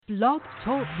Blog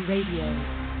Talk Radio.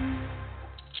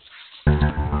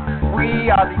 We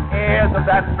are the heirs of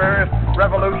that first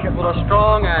revolution. Will a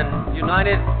strong and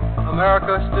united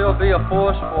America still be a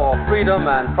force for freedom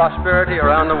and prosperity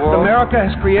around the world? America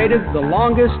has created the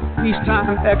longest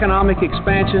peacetime economic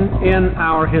expansion in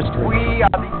our history. We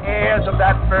are the heirs of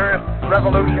that first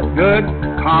revolution. Good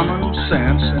common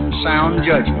sense and sound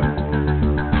judgment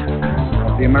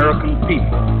of the American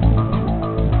people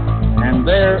and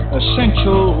their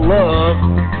essential love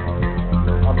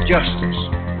of justice.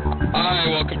 Hi,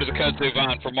 welcome to the Kudzu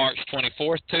Vine for March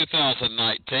 24th,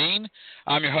 2019.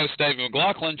 I'm your host, David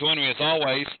McLaughlin. Joining me as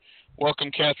always,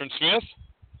 welcome Catherine Smith.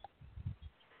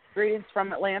 Greetings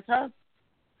from Atlanta.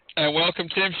 And welcome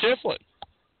Tim Shiflett.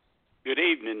 Good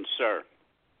evening, sir.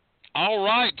 All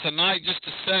right, tonight, just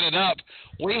to set it up,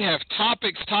 we have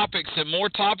topics, and more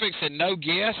topics, and no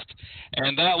guest,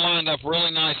 and that lined up really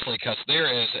nicely because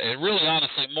there is really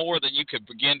honestly more than you could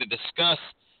begin to discuss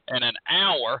in an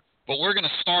hour, but we're going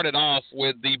to start it off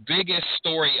with the biggest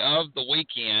story of the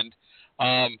weekend.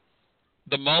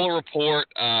 The Muller Report,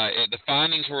 the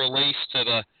findings were released to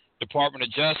the Department of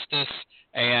Justice,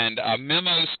 and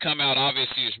memos come out.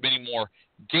 Obviously, there's many more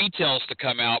details to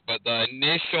come out, but the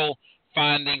initial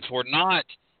findings were not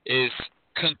as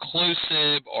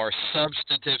conclusive or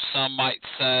substantive, some might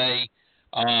say.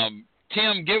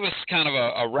 Tim, give us kind of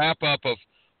a wrap-up of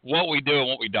what we do and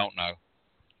what we don't know.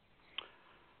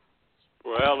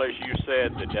 Well, as you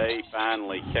said, the day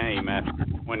finally came after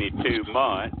 22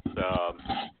 months.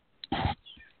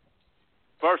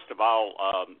 First of all,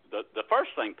 the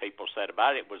first thing people said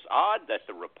about it was odd that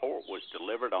the report was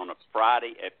delivered on a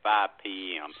Friday at 5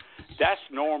 p.m. That's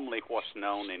normally what's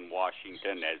known in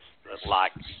Washington as,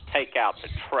 like, take out the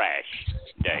trash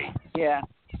day. Yeah.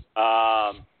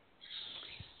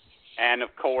 And,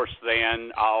 of course,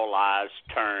 then all eyes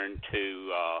turned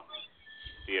to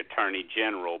the Attorney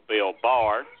General, Bill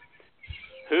Barr,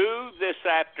 who this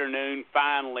afternoon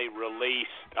finally released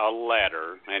a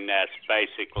letter, and that's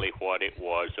basically what it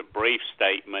was, a brief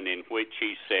statement in which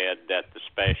he said that the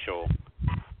special,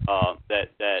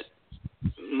 that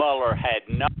Mueller had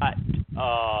not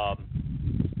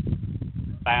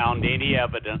found any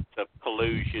evidence of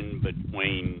collusion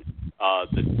between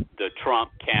the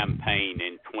Trump campaign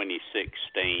in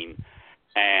 2016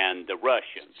 and the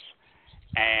Russians,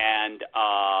 and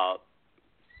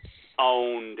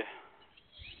owned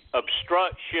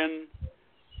obstruction.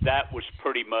 That was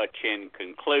pretty much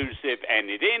inconclusive, and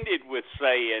it ended with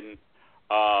saying,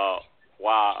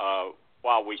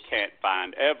 while we can't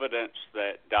find evidence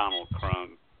that Donald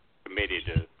Trump committed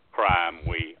a crime,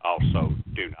 we also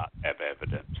do not have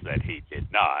evidence that he did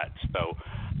not. So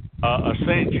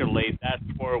essentially, that's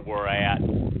where we're at.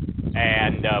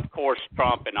 And, of course,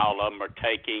 Trump and all of them are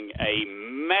taking a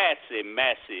massive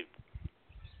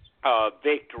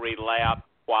victory lap,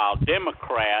 while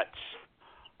Democrats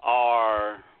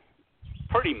are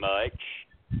pretty much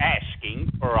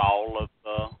asking for all of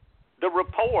the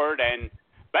report, and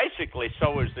basically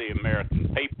so is the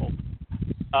American people.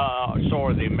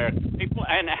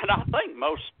 And I think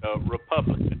most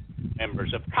Republican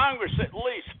members of Congress, at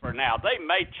least for now, they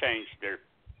may change their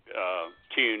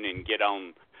tune and get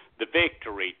on the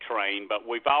victory train, but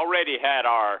we've already had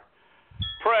our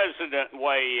president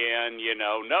weigh in,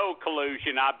 no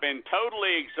collusion. I've been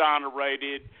totally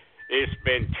exonerated. It's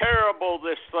been terrible,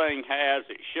 this thing has.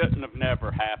 It shouldn't have never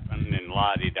happened, and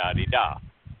la-di-da-di-da.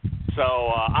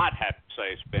 So I'd have to say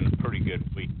it's been a pretty good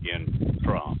weekend for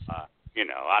Trump.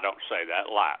 I don't say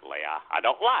that lightly. I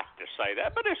don't like to say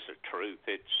that, but it's the truth.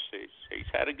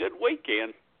 He's had a good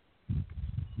weekend.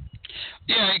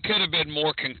 Yeah, it could have been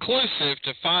more conclusive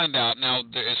to find out. Now,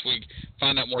 as we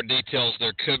find out more details,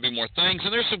 there could be more things,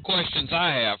 and there's some questions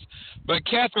I have. But,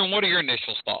 Catherine, what are your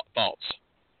initial thoughts?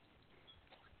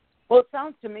 Well, it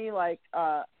sounds to me like,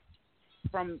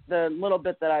 from the little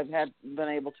bit that I've been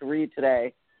able to read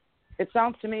today, it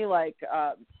sounds to me like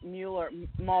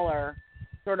Mueller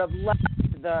sort of left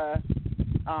the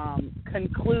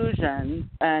conclusion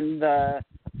and the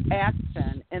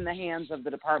action in the hands of the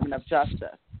Department of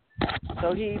Justice.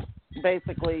 So he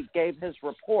basically gave his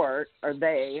report, or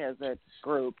they, as a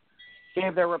group,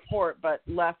 gave their report, but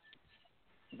left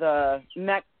the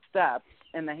next steps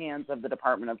in the hands of the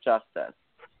Department of Justice.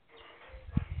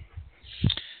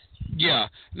 Yeah.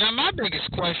 Now, my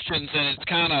biggest questions, and it's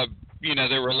kind of,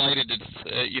 they're related to,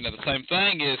 the same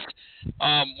thing, is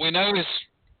we know his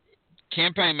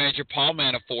campaign manager, Paul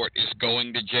Manafort, is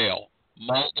going to jail.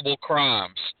 Multiple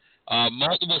crimes.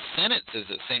 Multiple sentences,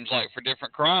 it seems like, for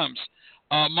different crimes.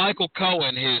 Michael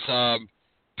Cohen, his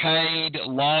paid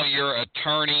lawyer,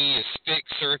 attorney, his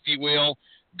fixer, if you will,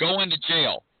 going to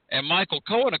jail. And Michael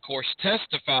Cohen, of course,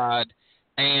 testified,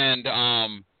 and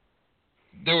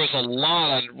there was a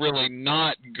lot of really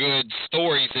not good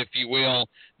stories, if you will,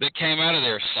 that came out of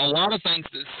there. A lot of things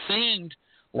that seemed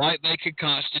like they could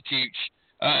constitute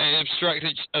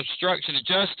obstruction of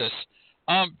justice.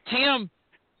 Tim,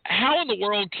 how in the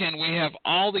world can we have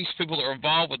all these people that are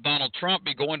involved with Donald Trump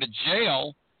be going to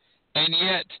jail, and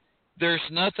yet there's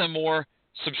nothing more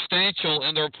substantial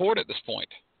in the report at this point?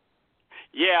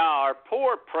 Yeah, our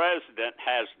poor president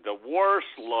has the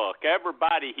worst luck.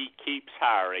 Everybody he keeps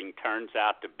hiring turns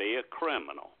out to be a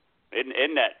criminal.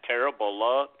 Isn't that terrible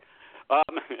luck?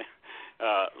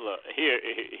 Look,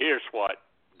 here's what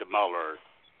the Muller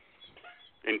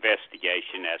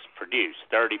investigation has produced.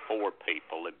 34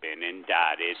 people have been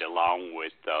indicted, along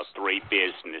with 3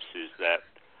 businesses that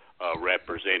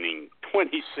representing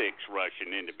 26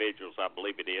 Russian individuals, I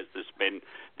believe it is, that's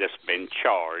been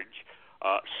charged.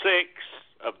 6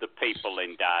 of the people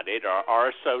indicted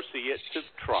are associates of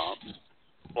Trump: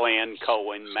 Flynn,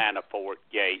 Cohen, Manafort,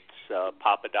 Gates,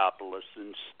 Papadopoulos,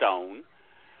 and Stone.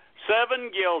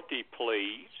 7 guilty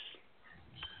pleas.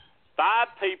 5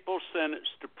 people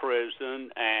sentenced to prison,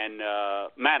 and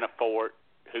Manafort,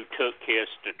 who took his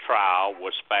to trial,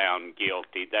 was found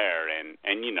guilty there.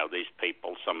 And you know, these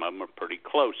people, some of them are pretty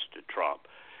close to Trump.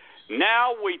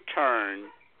 Now we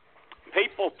turn.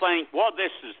 People think, well,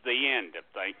 this is the end of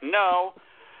things. No.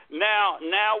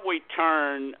 Now we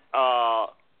turn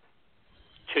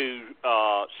to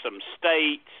some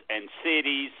states and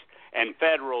cities and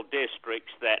federal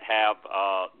districts that have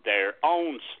their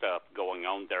own stuff going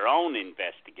on, their own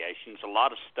investigations, a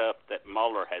lot of stuff that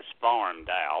Mueller has farmed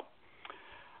out.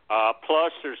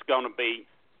 Plus, there's going to be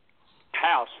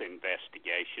House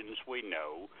investigations, we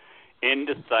know,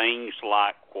 into things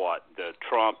like what? The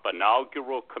Trump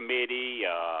Inaugural Committee,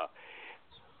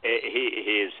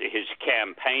 his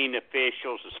campaign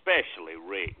officials, especially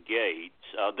Rick Gates,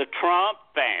 the Trump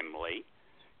family.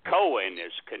 Cohen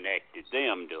has connected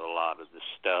them to a lot of the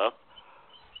stuff.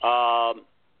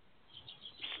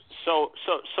 So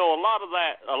a lot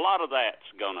of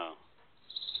that's gonna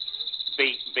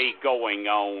be going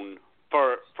on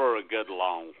for a good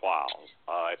long while.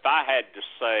 If I had to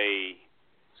say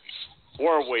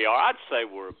where we are, I'd say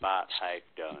we're about half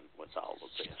done with all of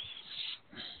this.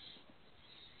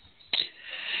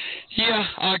 Yeah,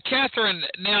 Catherine,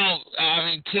 now, I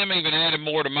mean, Tim even added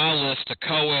more to my list of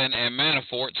Cohen and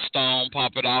Manafort, Stone,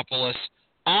 Papadopoulos.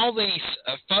 All these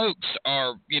folks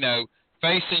are, you know,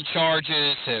 facing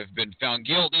charges, have been found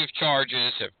guilty of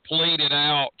charges, have pleaded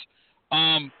out.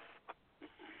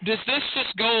 Does this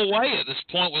just go away at this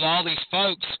point with all these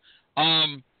folks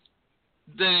that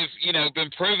have, you know, been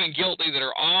proven guilty that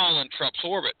are all in Trump's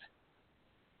orbit?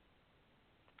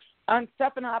 On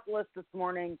Stephanopoulos this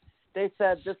morning, they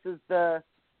said this is the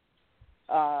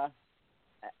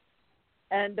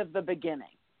end of the beginning.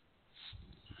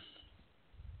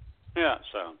 Yeah,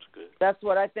 sounds good. That's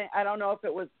what I think. I don't know if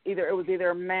it was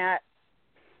either Matt,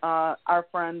 our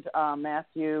friend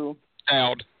Matthew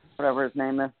Dowd, whatever his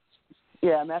name is.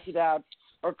 Yeah, Matthew Dowd,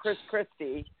 or Chris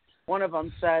Christie. One of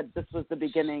them said this was the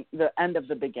beginning, the end of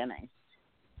the beginning.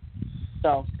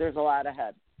 So there's a lot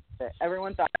ahead.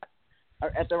 Everyone thought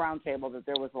at the round table that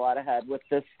there was a lot ahead with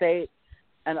the state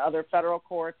and other federal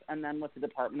courts, and then with the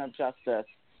Department of Justice,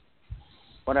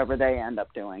 whatever they end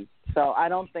up doing. So I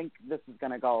don't think this is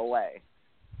going to go away.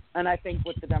 And I think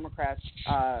with the Democrats,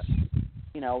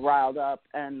 riled up,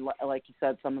 and like you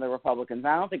said, some of the Republicans,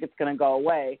 I don't think it's going to go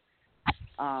away,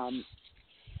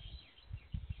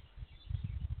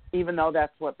 even though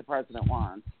that's what the president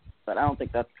wants. But I don't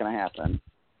think that's going to happen.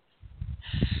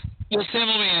 Well, Tim,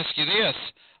 let me ask you this.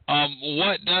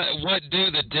 What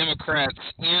do the Democrats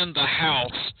in the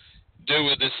House do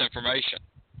with this information?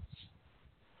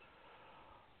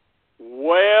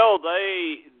 Well,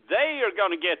 they are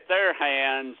going to get their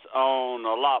hands on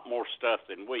a lot more stuff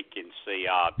than we can see,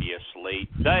 obviously.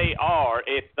 They are,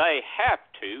 if they have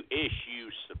to,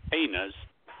 issue subpoenas.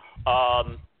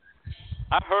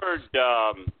 I heard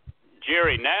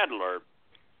Jerry Nadler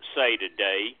say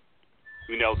today,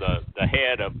 the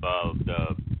head of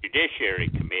the Judiciary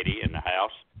Committee in the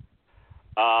House,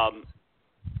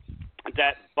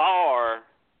 that Barr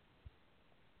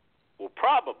will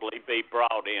probably be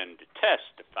brought in to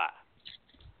testify.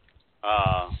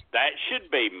 That should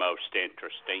be most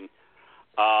interesting.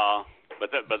 But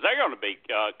they're going to be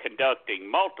conducting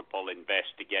multiple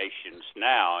investigations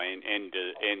now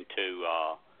into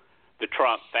the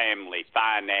Trump family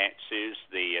finances,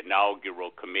 the inaugural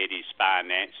committee's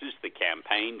finances, the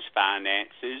campaign's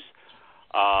finances,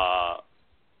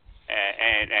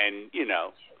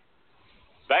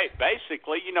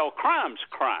 basically, crime's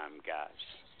crime, guys.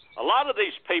 A lot of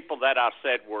these people that I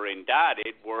said were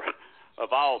indicted were,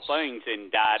 of all things,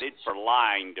 indicted for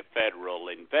lying to federal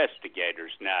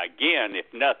investigators. Now, again,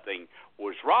 if nothing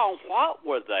was wrong, what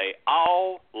were they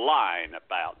all lying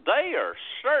about? They are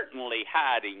certainly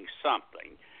hiding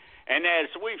something. And as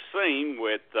we've seen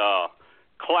with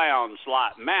clowns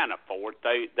like Manafort,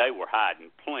 they were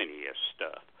hiding plenty of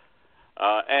stuff.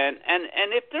 And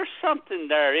if there's something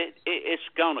there, it's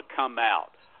going to come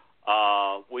out.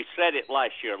 We said it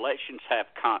last year, elections have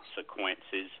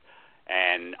consequences,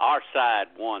 and our side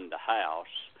won the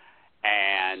House,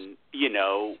 and, you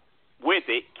know, with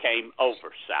it came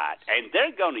oversight, and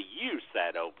they're going to use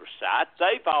that oversight.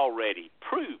 They've already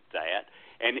proved that,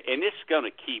 and it's going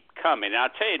to keep coming. And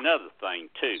I'll tell you another thing,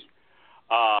 too.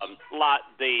 Like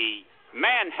the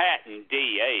Manhattan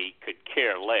DA could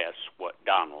care less what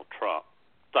Donald Trump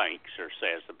thinks or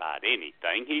says about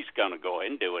anything. He's going to go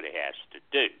ahead and do what he has to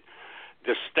do.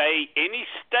 Any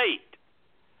state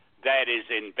that is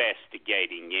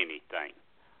investigating anything,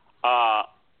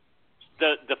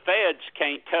 the feds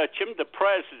can't touch him, the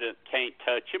president can't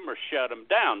touch him or shut him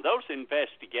down. Those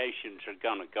investigations are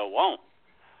going to go on.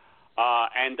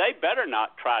 And they better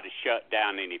not try to shut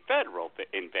down any federal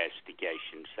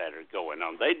investigations that are going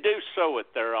on. They do so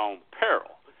at their own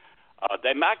peril.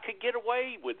 They might could get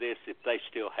away with this if they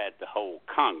still had the whole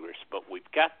Congress, but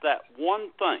we've got that one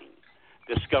thing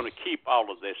that's going to keep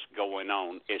all of this going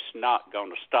on. It's not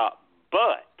going to stop.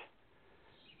 But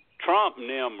Trump and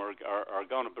them are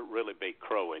going to really be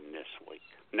crowing this week.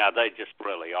 Now, they just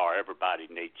really are. Everybody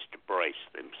needs to brace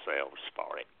themselves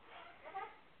for it.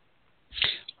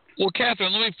 Well,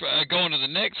 Catherine, let me go on to the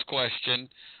next question.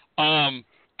 I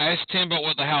asked Tim about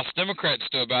what the House Democrats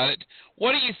do about it.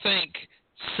 What do you think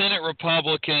Senate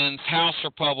Republicans, House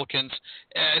Republicans,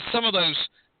 some of those,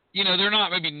 you know, they're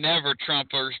not maybe never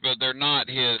Trumpers, but they're not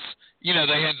his, you know,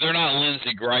 they're not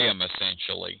Lindsey Graham,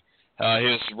 essentially,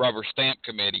 his rubber stamp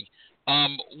committee.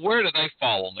 Where do they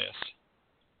fall on this?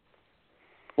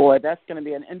 Boy, that's going to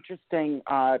be an interesting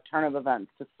turn of events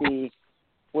to see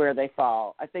where they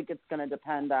fall. I think it's going to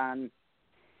depend on,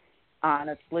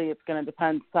 honestly, it's going to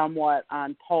depend somewhat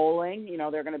on polling. You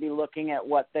know, they're going to be looking at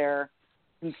what their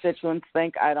constituents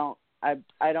think. I don't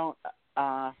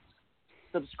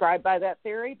subscribe by that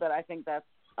theory, but I think that's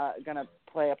going to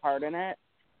play a part in it.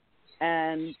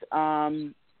 And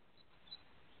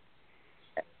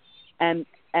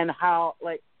how,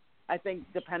 like, I think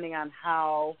depending on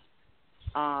how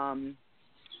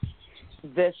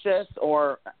vicious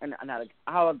or not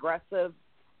how aggressive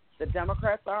the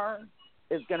Democrats are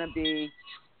is going to be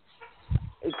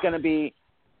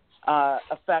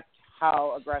affect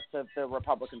how aggressive the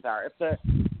Republicans are. If the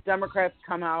Democrats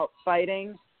come out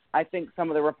fighting, I think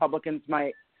some of the Republicans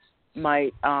might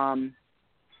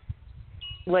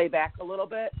lay back a little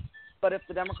bit. But if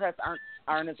the Democrats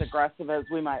aren't as aggressive as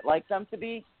we might like them to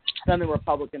be, then the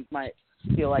Republicans might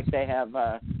feel like they have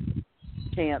a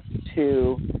chance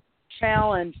to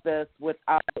challenge this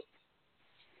without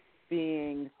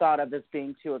being thought of as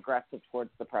being too aggressive towards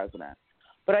the president.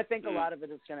 But I think a lot of it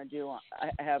is going to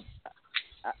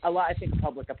I think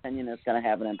public opinion is going to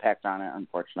have an impact on it,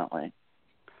 unfortunately.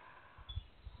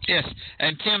 Yes,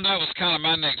 and Tim, that was kind of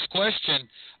my next question.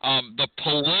 The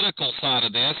political side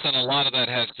of this, and a lot of that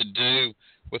has to do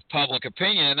with public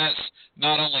opinion, and that's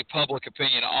not only public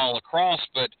opinion all across,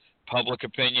 but public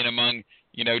opinion among,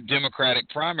 you know, Democratic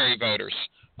primary voters.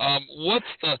 What's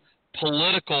the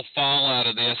political fallout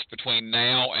of this between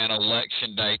now and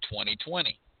Election Day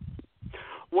 2020?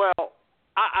 Well,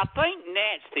 I think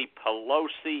Nancy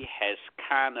Pelosi has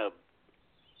kind of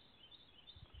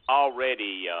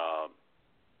already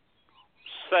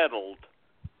settled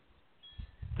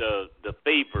the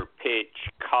fever pitch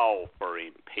call for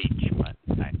impeachment.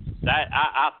 That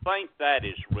I think that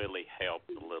has really helped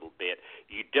a little bit.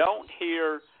 You don't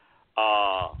hear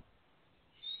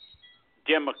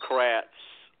Democrats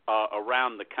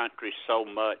around the country so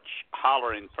much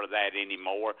hollering for that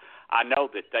anymore. I know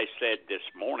that they said this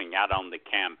morning out on the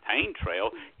campaign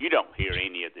trail, you don't hear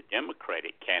any of the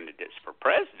Democratic candidates for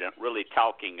president really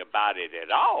talking about it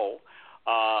at all.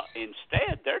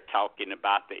 Instead, they're talking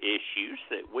about the issues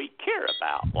that we care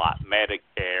about, like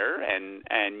Medicare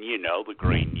and you know, the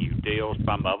Green New Deal,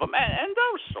 some of them, and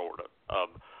those sort of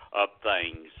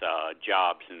things,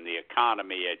 jobs in the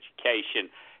economy, education,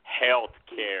 health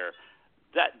care,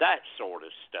 that sort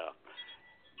of stuff.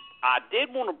 I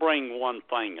did want to bring one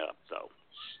thing up, though.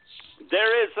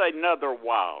 There is another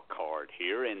wild card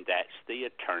here, and that's the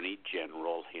Attorney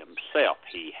General himself.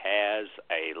 He has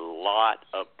a lot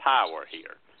of power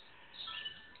here.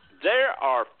 There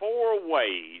are 4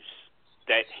 ways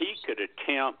that he could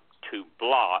attempt to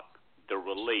block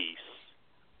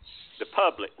the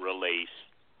public release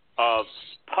of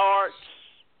parts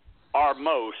or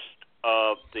most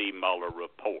of the Muller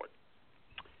report.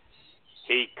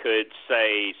 He could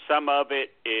say some of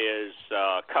it is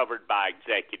covered by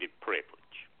executive privilege,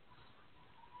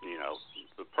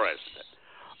 the president.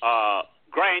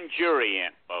 Grand jury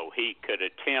info, he could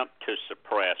attempt to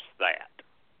suppress that.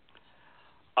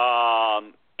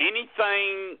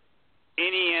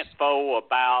 Any info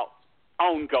about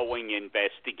ongoing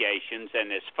investigations,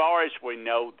 and as far as we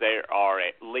know, there are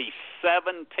at least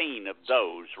 17 of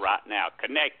those right now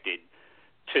connected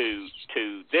to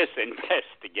this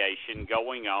investigation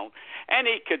going on, and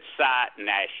he could cite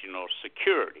national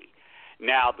security.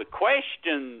 Now, the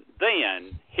question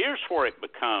then, here's where it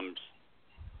becomes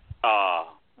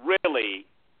really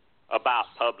about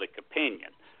public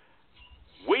opinion.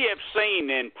 We have seen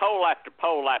in poll after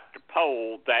poll after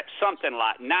poll that something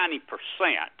like 90%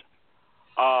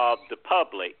 of the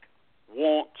public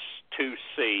wants to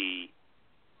see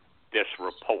this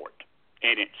report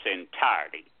in its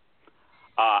entirety.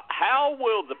 How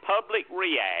will the public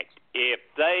react if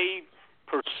they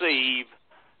perceive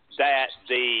that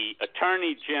the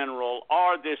Attorney General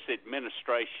or this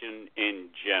administration in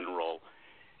general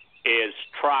is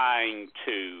trying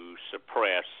to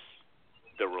suppress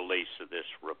the release of this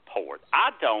report?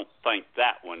 I don't think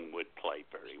that one would play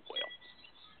very well.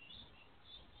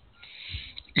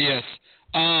 Yes.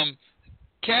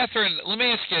 Catherine, let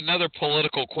me ask you another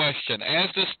political question. As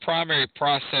this primary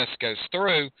process goes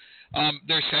through,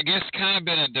 there's, I guess, kind of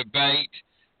been a debate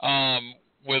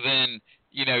within,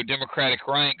 Democratic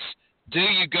ranks. Do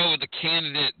you go with the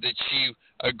candidate that you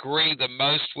agree the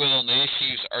most with on the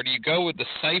issues, or do you go with the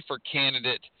safer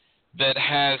candidate that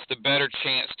has the better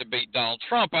chance to beat Donald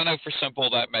Trump? I know for simple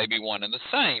that may be one and the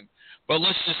same, but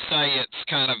let's just say it's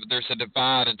kind of, there's a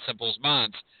divide in simple's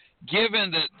minds.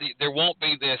 Given that there won't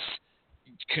be this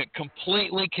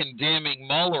completely condemning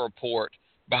Mueller report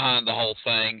behind the whole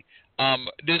thing,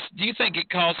 do you think it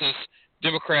causes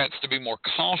Democrats to be more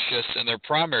cautious in their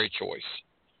primary choice?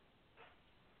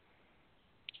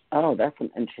 Oh, that's an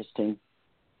interesting.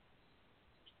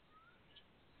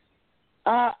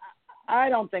 I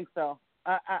don't think so.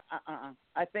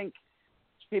 I think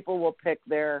people will pick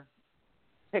their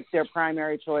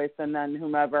primary choice, and then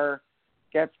whomever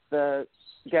gets the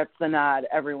nod,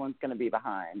 everyone's going to be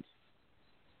behind.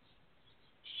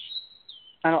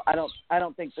 I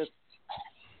don't think this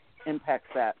impacts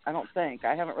that. I don't think.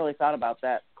 I haven't really thought about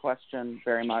that question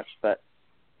very much, but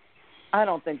I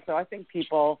don't think so. I think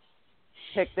people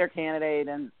pick their candidate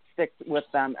and stick with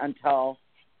them until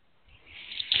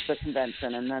the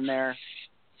convention, and then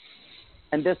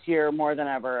and this year more than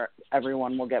ever,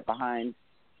 everyone will get behind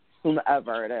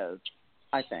whomever it is,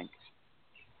 I think.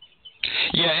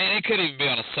 Yeah, and it could even be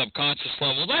on a subconscious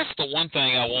level. That's the one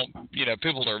thing I want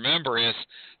people to remember is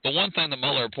the one thing the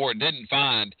Mueller report didn't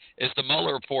find is the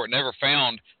Mueller report never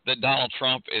found that Donald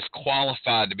Trump is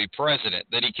qualified to be president,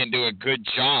 that he can do a good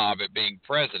job at being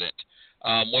president.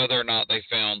 Whether or not they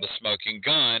found the smoking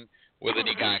gun with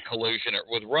any kind of collusion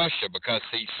with Russia, because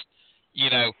he's,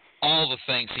 all the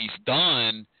things he's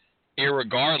done,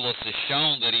 irregardless, has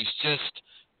shown that he's just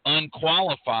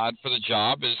unqualified for the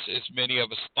job, as many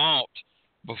of us thought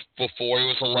before he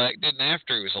was elected and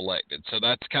after he was elected. So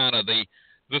that's kind of the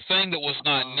thing that was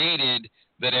not needed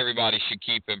that everybody should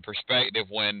keep in perspective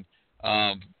when,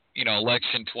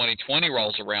 election 2020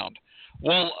 rolls around.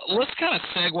 Well, let's kind of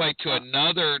segue to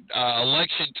another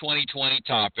election 2020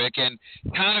 topic, and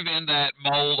kind of in that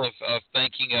mold of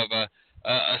thinking of a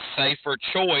safer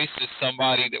choice as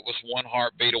somebody that was one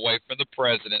heartbeat away from the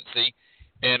presidency,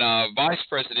 and Vice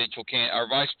President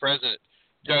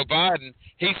Joe Biden.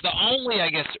 He's the only, I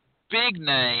guess, big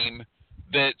name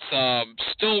that's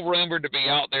still rumored to be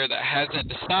out there that hasn't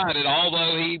decided,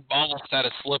 although he almost had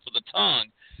a slip of the tongue.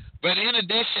 But in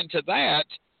addition to that,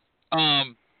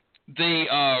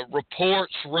 the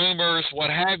reports, rumors, what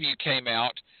have you, came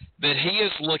out that he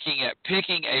is looking at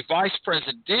picking a vice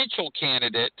presidential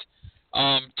candidate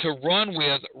to run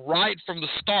with right from the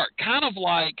start, kind of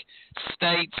like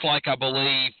states like, I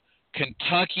believe,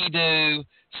 Kentucky do,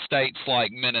 states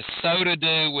like Minnesota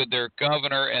do with their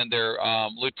governor and their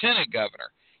lieutenant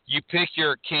governor. You pick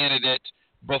your candidate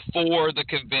before the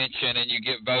convention and you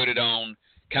get voted on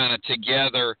kind of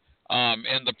together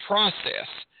in the process.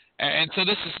 And so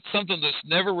this is something that's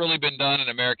never really been done in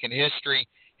American history.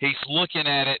 He's looking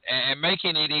at it and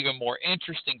making it even more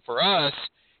interesting for us.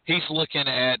 He's looking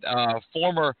at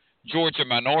former Georgia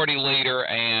minority leader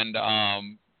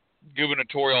and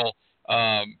gubernatorial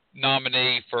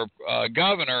nominee for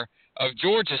governor of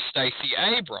Georgia,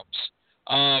 Satacey Abrams.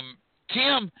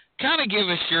 Tim, kind of give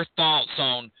us your thoughts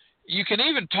on, you can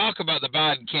even talk about the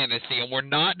Biden candidacy, and we're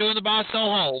not doing the buy,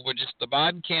 sell, hold, we're just the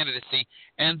Biden candidacy,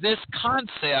 and this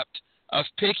concept of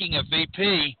picking a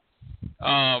VP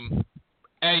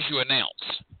as you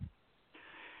announce.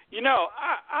 You know,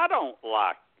 I don't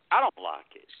like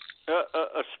it,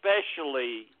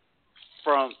 especially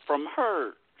from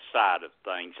her side of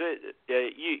things.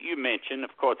 You mentioned,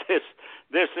 of course, this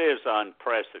is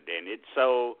unprecedented,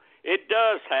 so it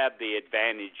does have the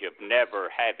advantage of never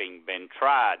having been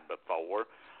tried before.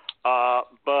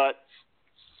 But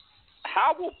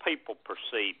how will people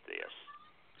perceive this?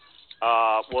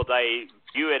 Will they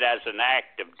view it as an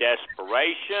act of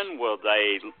desperation? Will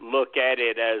they look at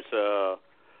it as a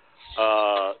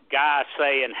guy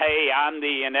saying, hey, I'm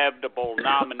the inevitable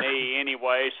nominee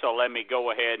anyway, so let me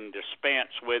go ahead and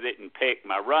dispense with it and pick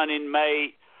my running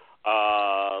mate?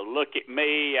 Look at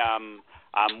me,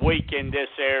 I'm weak in this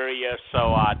area,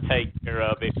 so I take care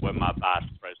of it with my vice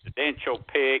presidential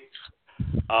pick.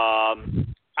 I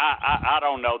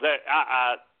don't know.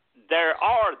 There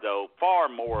are, though, far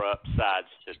more upsides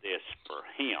to this for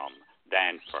him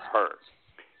than for her.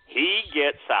 He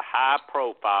gets a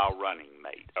high-profile running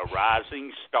mate, a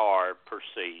rising star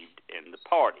perceived in the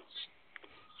party.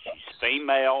 She's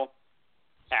female,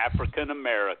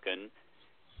 African-American.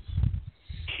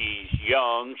 She's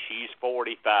young. She's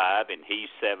 45, and he's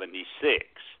 76.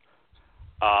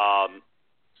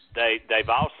 They've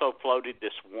also floated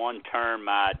this one-term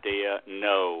idea.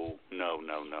 No.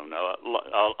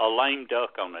 A lame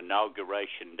duck on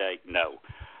inauguration day, no.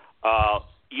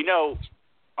 You know,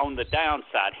 on the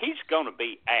downside, he's going to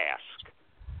be asked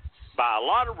by a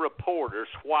lot of reporters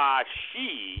why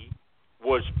she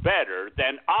was better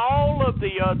than all of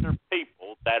the other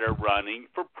people that are running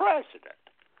for president.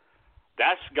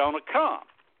 That's going to come.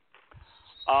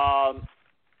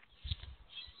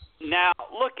 Now,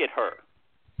 look at her.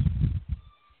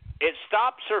 It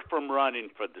stops her from running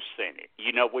for the Senate.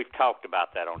 You know, we've talked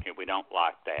about that on here. We don't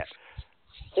like that.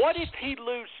 What if he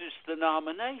loses the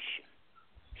nomination?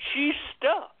 She's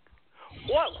stuck.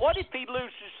 What if he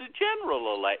loses the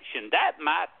general election? That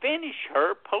might finish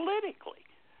her politically.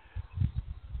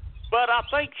 But I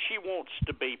think she wants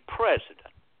to be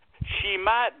president. She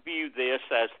might view this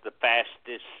as the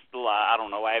fastest,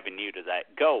 avenue to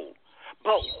that goal.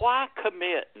 But why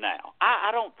commit now?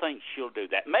 I don't think she'll do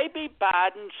that. Maybe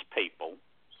Biden's people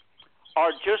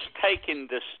are just taking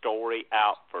this story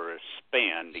out for a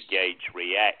spin to gauge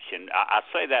reaction. I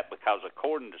say that because,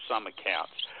 according to some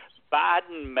accounts,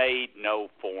 Biden made no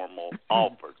formal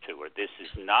offer to her. This is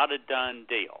not a done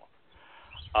deal.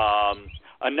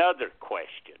 Another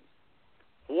question.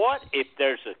 What if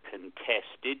there's a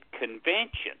contested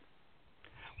convention?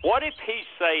 What if he,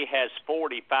 say, has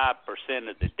 45%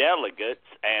 of the delegates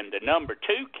and the number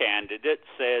 2 candidate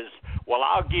says, well,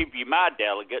 I'll give you my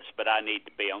delegates, but I need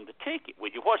to be on the ticket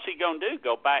with you? What's he going to do,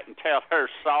 go back and tell her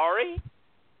sorry?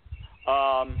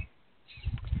 I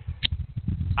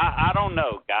don't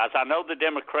know, guys. I know the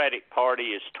Democratic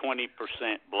Party is 20%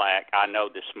 black. I know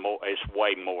this is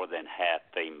way more than half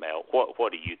female.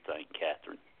 What do you think,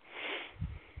 Catherine?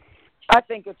 I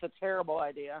think it's a terrible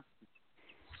idea.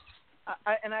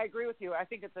 And I agree with you. I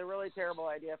think it's a really terrible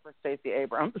idea for Satacey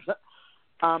Abrams.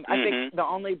 I think the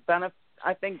only benefit,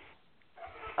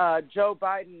 Joe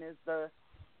Biden is the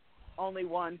only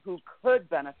one who could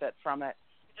benefit from it.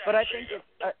 But I think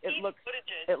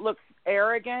it looks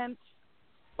arrogant.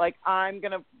 Like I'm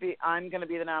gonna be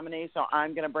the nominee, so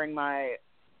I'm gonna bring my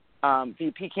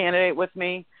VP candidate with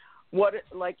me.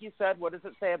 Like you said, what does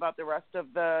it say about the rest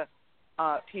of the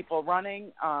people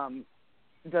running?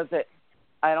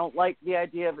 I don't like the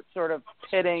idea of it sort of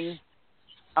pitting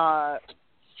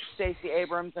Stacey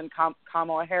Abrams and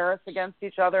Kamala Harris against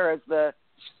each other as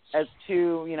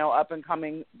two, up and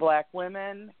coming black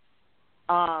women.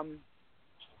 I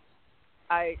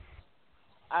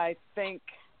think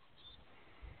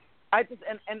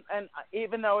and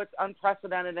even though it's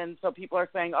unprecedented, and so people are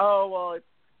saying, oh well, it's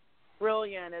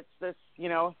brilliant, it's this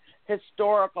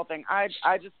historical thing. I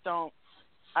just don't.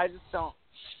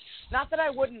 Not that I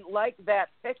wouldn't like that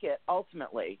ticket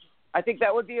ultimately. I think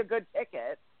that would be a good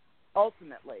ticket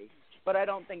ultimately, but I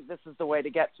don't think this is the way to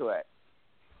get to it.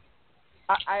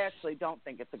 I actually don't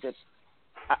think it's a good.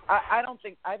 I don't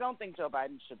think Joe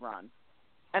Biden should run,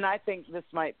 and I think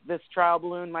this trial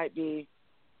balloon might be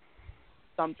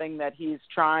something that he's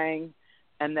trying,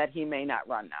 and that he may not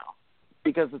run now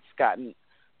because it's gotten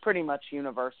pretty much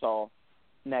universal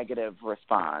negative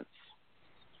response.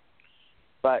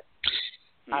 But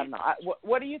I don't know.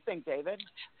 What do you think, David?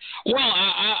 Well,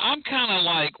 I'm kind of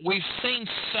like, we've seen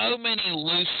so many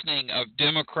loosening of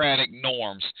democratic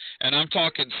norms, and I'm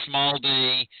talking small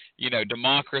d,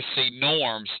 democracy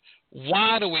norms.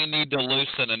 Why do we need to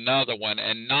loosen another one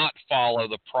and not follow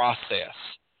the process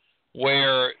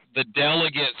where the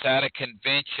delegates at a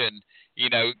convention,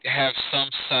 have some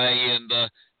say in the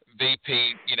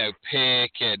VP,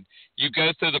 pick, and you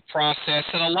go through the process,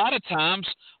 and a lot of times,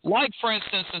 like, for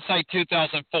instance, in, say,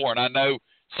 2004, and I know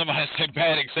somebody has a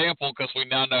bad example because we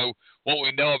now know what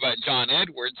we know about John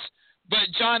Edwards, but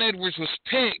John Edwards was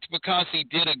picked because he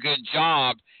did a good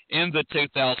job in the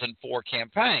 2004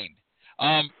 campaign.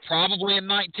 Probably in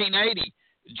 1980,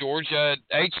 George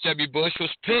H.W. Bush was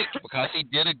picked because he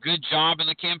did a good job in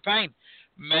the campaign.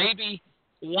 Maybe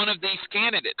one of these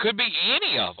candidates, could be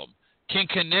any of them, can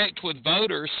connect with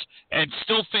voters and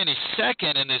still finish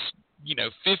second in this,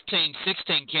 15,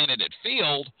 16 candidate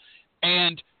field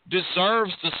and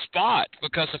deserves the spot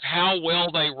because of how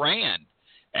well they ran.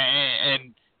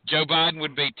 And Joe Biden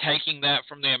would be taking that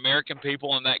from the American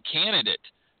people and that candidate.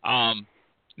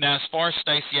 Now, as far as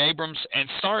Satacey Abrams and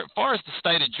as far as the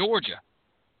state of Georgia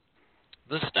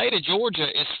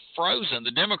is frozen,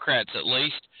 the Democrats at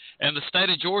least, and the state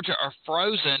of Georgia are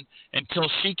frozen until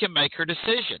she can make her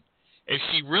decision. If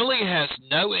she really has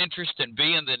no interest in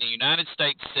being in the United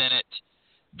States Senate,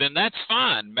 then that's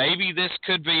fine. Maybe this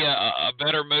could be a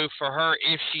better move for her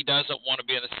if she doesn't want to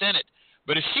be in the Senate.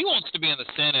 But if she wants to be in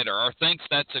the Senate or thinks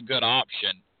that's a good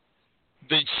option,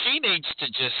 then she needs to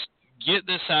just get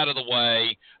this out of the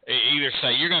way, either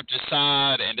say you're going to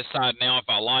decide now if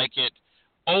I like it,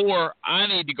 or I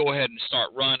need to go ahead and start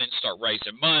running, start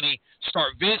raising money,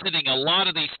 start visiting a lot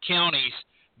of these counties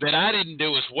that I didn't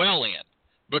do as well in.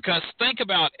 Because think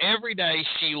about every day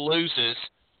she loses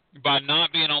by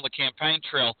not being on the campaign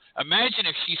trail. Imagine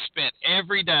if she spent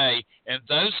every day in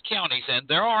those counties, and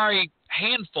there are a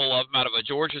handful of them out of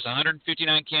Georgia's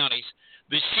 159 counties,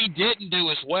 that she didn't do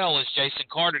as well as Jason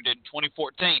Carter did in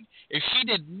 2014. If she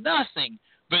did nothing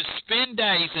but spend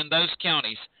days in those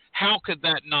counties, how could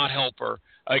that not help her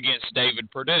against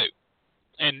David Perdue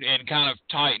and kind of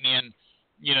tighten in,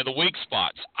 the weak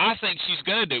spots? I think she's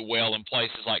going to do well in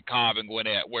places like Cobb and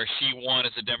Gwinnett, where she won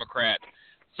as a Democrat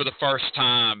for the first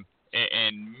time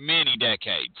in many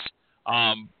decades.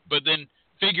 But then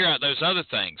figure out those other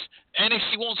things. And if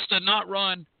she wants to not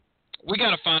run, we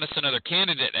got to find us another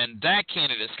candidate, and that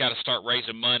candidate's got to start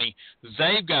raising money.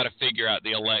 They've got to figure out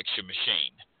the election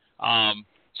machine.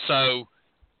 So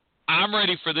I'm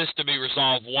ready for this to be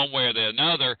resolved one way or the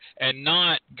other and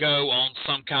not go on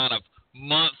some kind of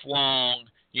month-long,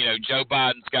 Joe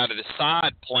Biden's got to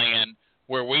decide plan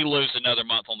where we lose another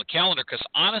month on the calendar. Because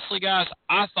honestly, guys,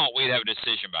 I thought we'd have a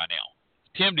decision by now.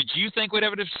 Tim, did you think we'd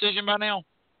have a decision by now?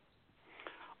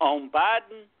 On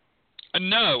Biden?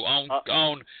 No, on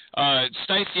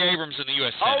Satacey Abrams in the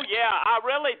U.S. Senate. Oh yeah, I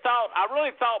really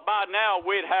thought by now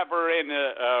we'd have her in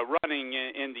running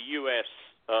in the U.S.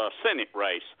 Senate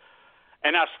race,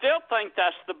 and I still think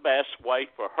that's the best way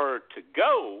for her to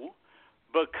go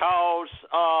because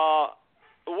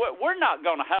we're not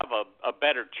going to have a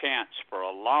better chance for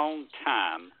a long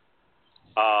time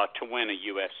to win a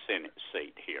U.S. Senate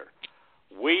seat here.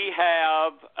 We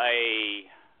have a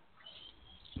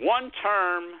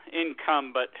one-term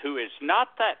incumbent who is not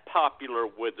that popular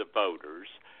with the voters.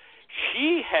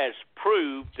 She has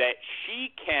proved that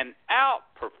she can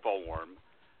outperform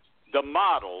the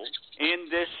model in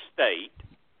this state,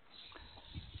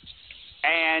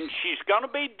 and she's going to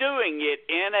be doing it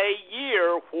in a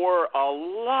year where a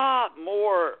lot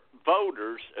more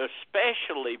voters,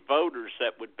 especially voters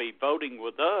that would be voting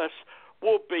with us,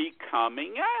 will be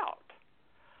coming out.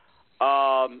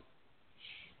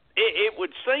 It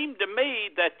would seem to me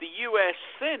that the U.S.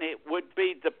 Senate would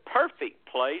be the perfect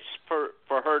place for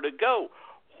her to go.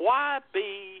 Why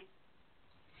be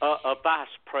a vice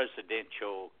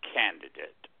presidential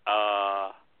candidate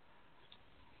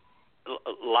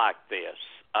like this?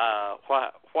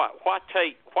 Why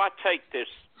take this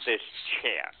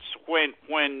chance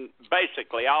when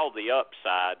basically all the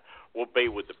upside will be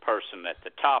with the person at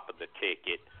the top of the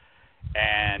ticket?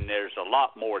 And there's a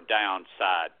lot more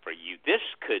downside for you. This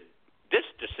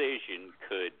decision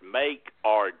could make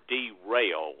or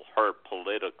derail her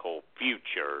political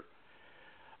future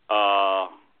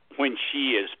when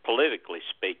she is, politically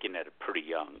speaking, at a pretty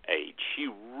young age. She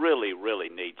really, really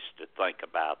needs to think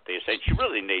about this, and she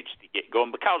really needs to get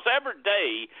going, because every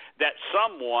day that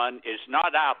someone is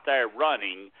not out there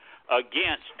running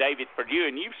against David Perdue,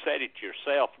 and you've said it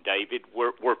yourself, David,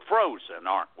 we're frozen,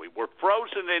 aren't we? We're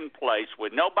frozen in place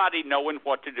with nobody knowing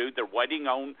what to do. They're waiting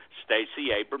on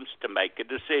Satacey Abrams to make a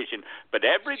decision. But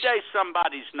every day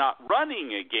somebody's not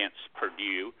running against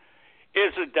Perdue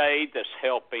is a day that's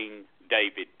helping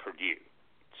David Perdue.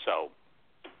 So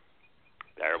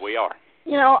there we are.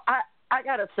 You know, I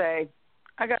gotta say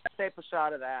for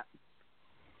shot of that.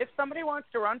 If somebody wants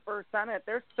to run for Senate,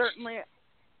 they're certainly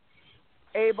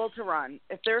able to run.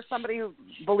 If there's somebody who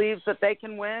believes that they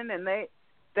can win and they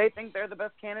think they're the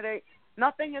best candidate,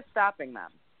 nothing is stopping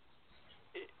them.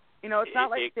 You know, it's not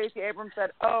like Satacey Abrams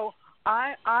said, "Oh,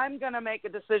 I'm going to make a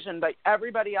decision, but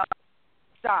everybody else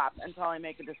stop until I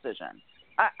make a decision."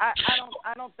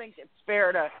 I don't think it's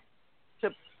fair to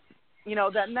you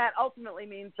know, then that ultimately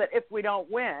means that if we don't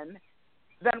win,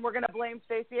 then we're going to blame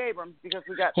Satacey Abrams because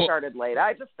we got started late.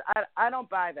 I don't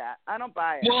buy that. I don't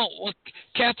buy it. Well,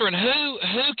 Catherine,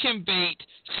 who can beat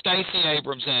Satacey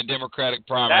Abrams in a Democratic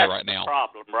primary right now?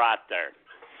 That's the problem right there.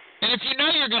 And if you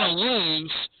know you're going to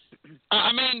lose,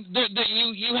 I mean,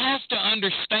 you have to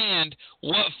understand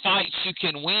what fights you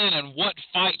can win and what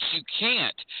fights you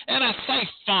can't. And I say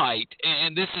fight,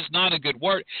 and this is not a good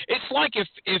word. It's like if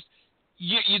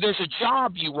there's a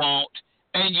job you want,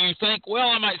 and you think, well,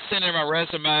 I might send in my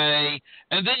resume,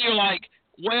 and then you're like,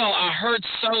 well, I heard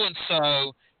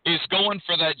so-and-so is going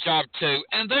for that job too,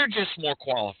 and they're just more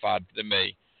qualified than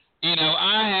me. You know,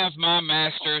 I have my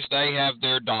master's, they have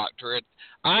their doctorate.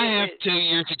 I have 2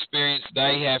 years experience,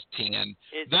 they have 10.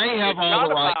 They have all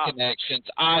the right connections,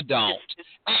 I don't.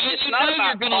 And you know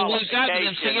you're going to lose out to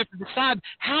them, so you have to decide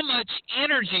how much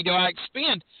energy do I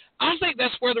expend. I think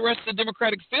that's where the rest of the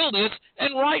Democratic field is,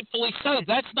 and rightfully so.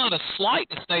 That's not a slight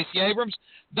to Satacey Abrams.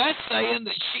 That's saying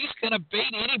that she's going to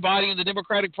beat anybody in the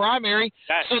Democratic primary,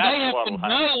 so they have to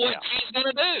know what she's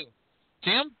going to do.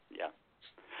 Tim? Yeah.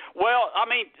 Well, I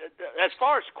mean, as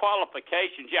far as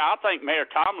qualifications, I think Mayor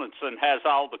Tomlinson has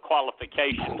all the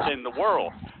qualifications in the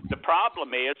world. The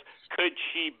problem is, could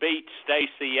she beat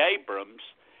Satacey Abrams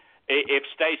if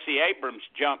Satacey Abrams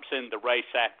jumps in the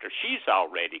race after she's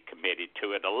already committed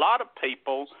to it? A lot of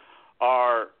people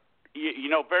are,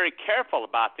 very careful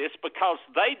about this because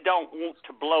they don't want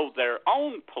to blow their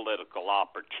own political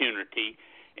opportunity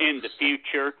in the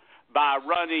future by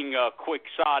running a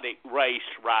quixotic race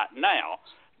right now.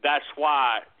 That's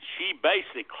why she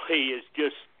basically is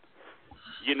just,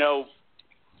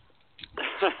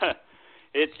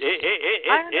 it's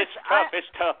tough. It's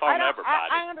tough on everybody.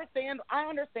 I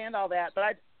understand all that,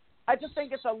 but I just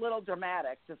think it's a little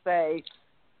dramatic to say,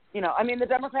 I mean, the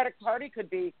Democratic Party could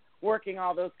be working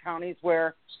all those counties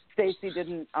where Satacey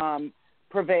didn't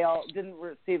prevail, didn't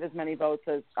receive as many votes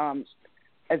as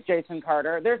Jason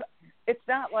Carter. It's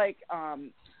not like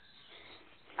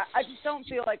I just don't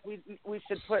feel like we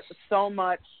should put so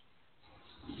much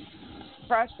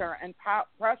pressure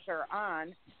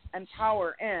on and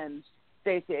power in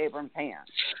Satacey Abrams' hands.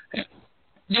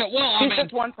 Yeah, well, she's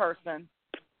just one person.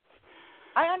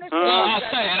 I understand. Well, I'll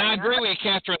say, and I agree with you,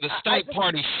 Catherine, the state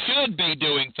party should be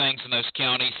doing things in those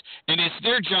counties, and it's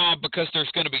their job because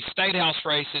there's going to be state house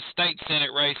races, state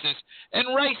senate races,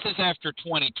 and races after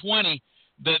 2020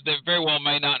 that very well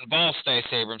may not involve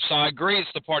Satacey Abrams. So I agree it's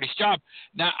the party's job.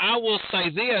 Now, I will say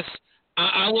this.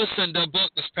 I listened to a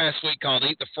book this past week called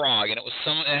Eat the Frog, and it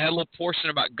had a little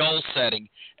portion about goal setting.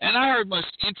 And I heard the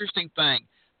most interesting thing.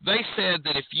 They said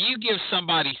that if you give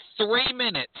somebody 3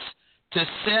 minutes to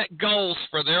set goals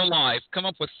for their life, come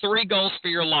up with 3 goals for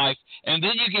your life, and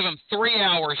then you give them 3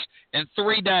 hours and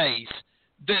 3 days,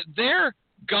 that their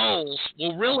goals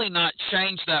will really not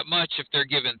change that much if they're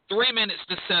given 3 minutes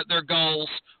to set their goals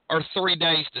or 3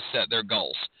 days to set their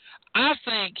goals. I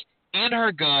think in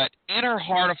her gut, in her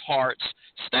heart of hearts,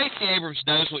 Satacey Abrams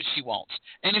knows what she wants.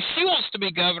 And if she wants to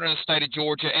be governor of the state of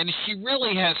Georgia, and if she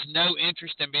really has no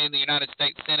interest in being in the United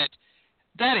States Senate,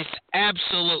 that is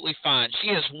absolutely fine. She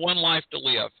has one life to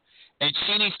live, and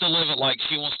she needs to live it like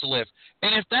she wants to live.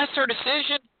 And if that's her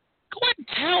decision, go ahead and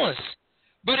tell us.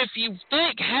 But if you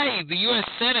think, hey, the U.S.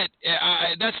 Senate,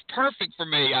 that's perfect for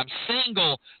me. I'm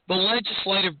single. The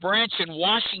legislative branch in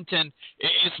Washington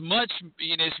is much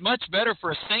better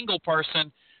for a single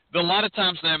person than a lot of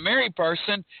times than a married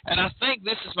person, and I think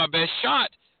this is my best shot,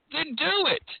 then do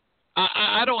it.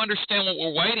 I don't understand what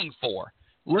we're waiting for.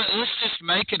 Let's just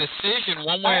make a decision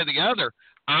one way or the other.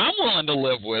 I'm willing to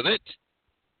live with it.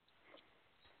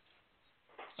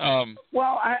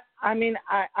 Well, I'm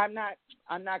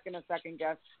not going to second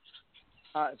guess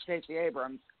Satacey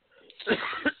Abrams.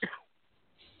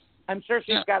 I'm sure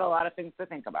she's got a lot of things to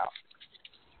think about.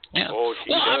 Yeah. Oh,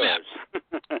 she does. I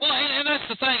mean, and that's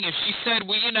the thing. If she said,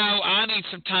 well, I need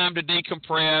some time to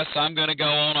decompress, I'm going to go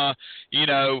on a,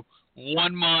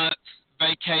 1 month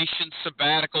vacation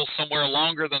sabbatical somewhere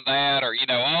longer than that, or,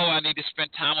 I need to spend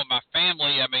time with my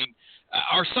family. I mean,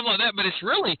 or something like that. But it's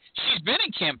really, she's been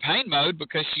in campaign mode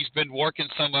because she's been working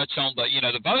so much on the,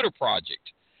 the voter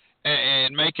project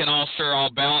and making sure all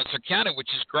ballots are counted, which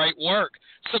is great work.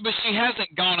 So, but she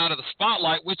hasn't gone out of the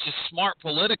spotlight, which is smart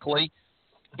politically.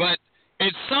 But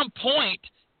at some point,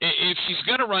 if she's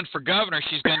going to run for governor,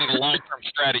 she's going to need a long-term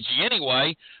strategy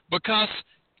anyway, because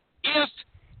if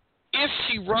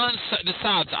she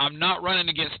decides, I'm not running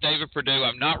against David Perdue,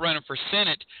 I'm not running for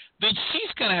Senate, then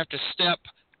she's going to have to step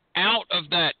out of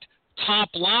that top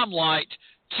limelight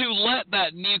to let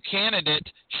that new candidate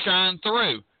shine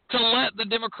through, to let the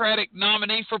Democratic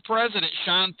nominee for president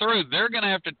shine through. They're going to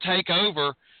have to take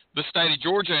over the state of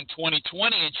Georgia in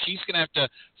 2020, and she's going to have to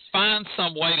find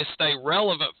some way to stay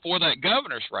relevant for that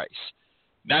governor's race.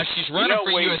 Now, she's running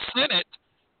for U.S. Senate,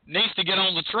 needs to get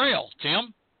on the trail.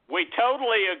 Tim? We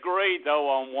totally agree, though,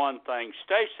 on one thing.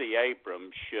 Satacey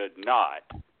Abrams should not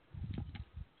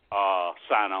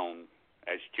sign on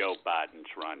as Joe Biden's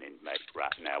running mate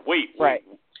right now.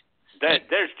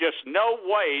 There's just no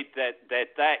way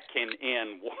that can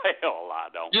end well, I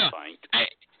don't think.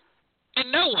 And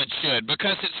no one should,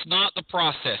 because it's not the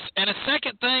process. And a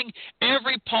second thing,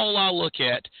 every poll I look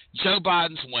at, Joe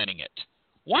Biden's winning it.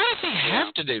 Why does he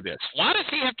have to do this? Why does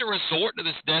he have to resort to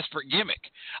this desperate gimmick?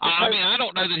 I mean, I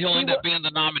don't know that he'll end up being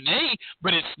the nominee,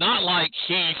 but it's not like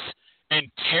he's in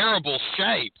terrible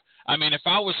shape. I mean, if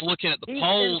I was looking at the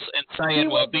polls and saying,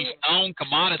 well, these known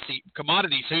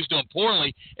commodities, who's doing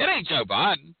poorly, it ain't Joe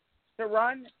Biden. To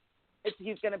run,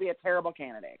 he's going to be a terrible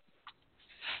candidate.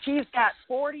 He's got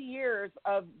 40 years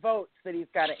of votes that he's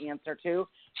got to answer to.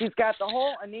 He's got the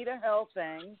whole Anita Hill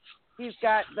thing. He's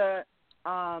got the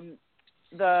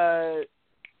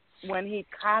when he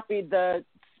copied the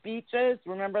speeches,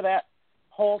 remember that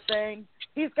whole thing?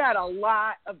 He's got a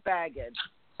lot of baggage,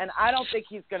 and I don't think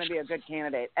he's going to be a good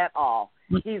candidate at all.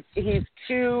 He's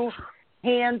too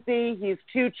handsy. He's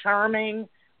too charming.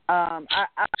 I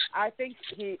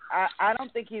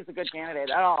don't think he's a good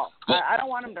candidate at all. I don't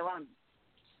want him to run.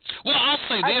 Well, I'll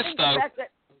say this, though.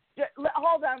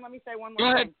 Hold on, let me say one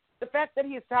more thing. The fact that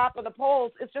he's top of the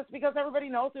polls is just because everybody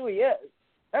knows who he is.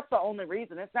 That's the only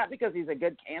reason. It's not because he's a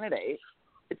good candidate.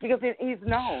 It's because he's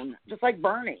known, just like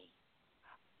Bernie.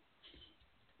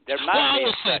 I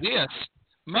will say this.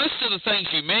 Most of the things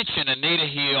you mentioned, Anita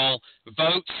Hill,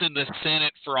 votes in the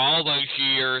Senate for all those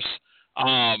years,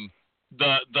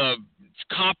 the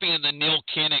copying the Neil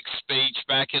Kinnock speech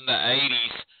back in the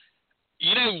 80s,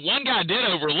 one guy did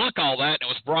overlook all that, and it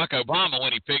was Barack Obama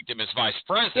when he picked him as vice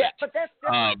president. Yeah, but that's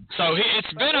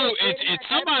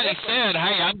somebody said,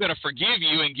 "Hey, I'm going to forgive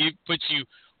you and put you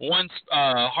one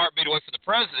heartbeat away from the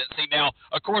presidency." Now,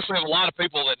 of course, we have a lot of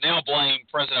people that now blame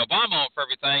President Obama for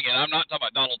everything, and I'm not talking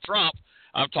about Donald Trump.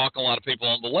 I'm talking a lot of people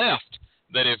on the left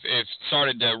that have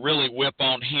started to really whip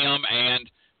on him and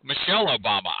Michelle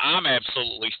Obama. I'm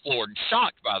absolutely floored and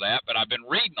shocked by that, but I've been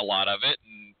reading a lot of it,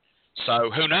 and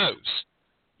so who knows?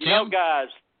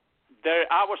 Guys,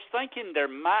 I was thinking there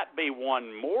might be one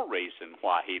more reason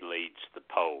why he leads the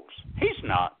polls. He's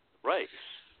not race.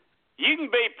 You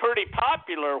can be pretty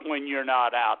popular when you're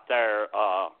not out there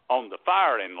on the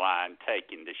firing line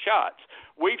taking the shots.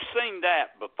 We've seen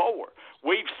that before.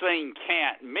 We've seen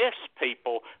can't miss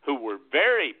people who were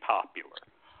very popular.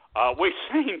 We've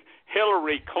seen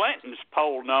Hillary Clinton's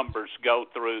poll numbers go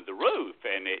through the roof,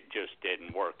 and it just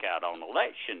didn't work out on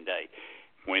Election Day.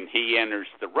 When he enters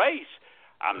the race,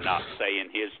 I'm not saying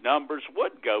his numbers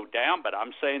would go down, but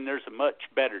I'm saying there's a much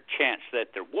better chance that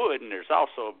there would, and there's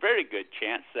also a very good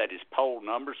chance that his poll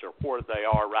numbers are where they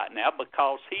are right now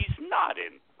because he's not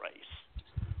in the race.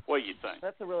 What do you think?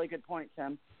 That's a really good point,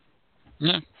 Tim.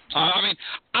 Yeah. I mean,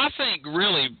 I think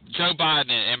really Joe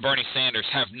Biden and Bernie Sanders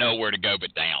have nowhere to go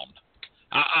but down.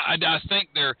 I think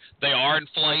they are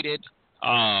inflated,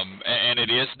 and it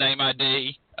is name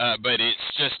ID. But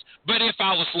if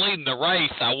I was leading the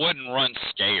race, I wouldn't run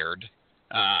scared.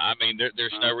 I mean,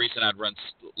 there's no reason I'd run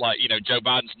Joe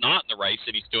Biden's not in the race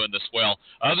and he's doing this well.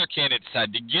 Other candidates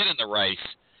had to get in the race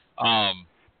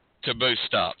to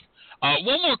boost up.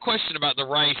 One more question about the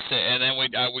race, and then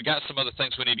we got some other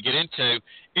things we need to get into,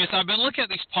 is I've been looking at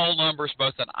these poll numbers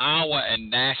both in Iowa and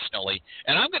nationally,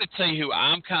 and I'm going to tell you who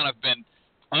I'm kind of been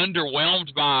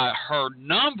underwhelmed by her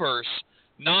numbers,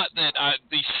 not that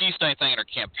she's done anything in her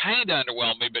campaign to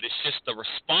underwhelm me, but it's just the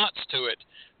response to it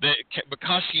that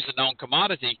because she's a known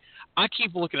commodity, I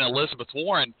keep looking at Elizabeth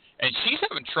Warren, and she's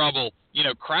having trouble,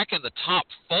 cracking the top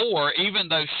 4, even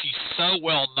though she's so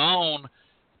well known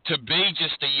to be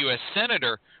just a U.S.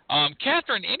 Senator.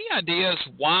 Catherine, any ideas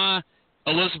why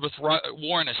Elizabeth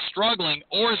Warren is struggling,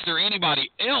 or is there anybody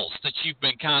else that you've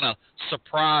been kind of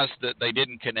surprised that they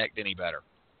didn't connect any better?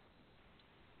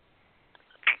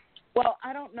 Well,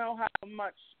 I don't know how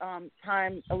much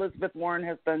time Elizabeth Warren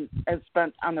has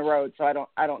spent on the road, so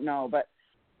I don't know. But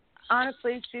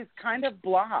honestly, she's kind of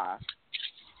blah.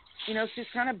 She's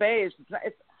kind of beige.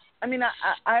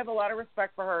 I have a lot of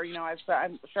respect for her.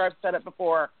 I'm sure I've said it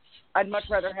before. I'd much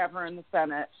rather have her in the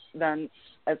Senate than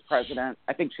as president.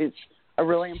 I think she's a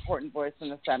really important voice in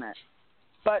the Senate.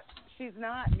 But she's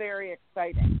not very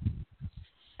exciting.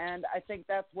 And I think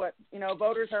that's what,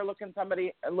 voters are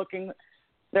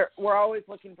we're always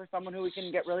looking for someone who we can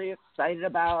get really excited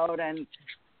about and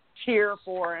cheer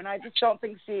for. And I just don't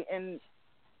think she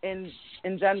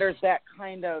engenders that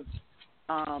kind of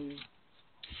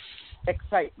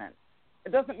excitement.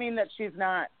 It doesn't mean that she's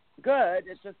not good.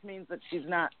 It just means that she's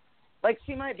not,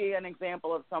 she might be an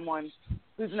example of someone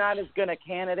who's not as good a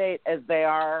candidate as they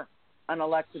are an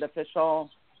elected official.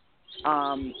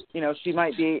 She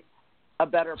might be a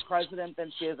better president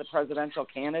than she is a presidential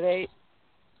candidate,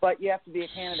 but you have to be a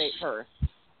candidate first.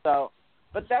 So,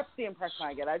 but that's the impression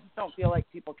I get. I just don't feel like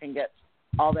people can get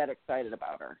all that excited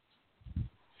about her.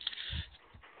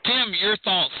 Tim, your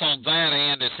thoughts on that,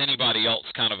 and has anybody else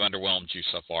kind of underwhelmed you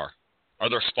so far? Or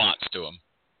the response to them?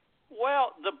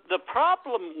 Well, the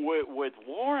problem with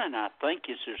Warren, I think,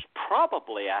 is there's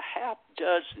probably a half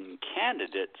dozen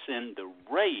candidates in the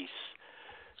race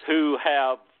who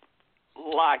have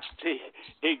the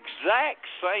exact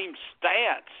same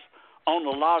stance on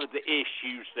a lot of the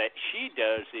issues that she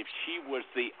does. If she was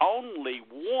the only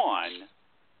one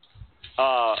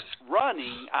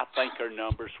running, I think her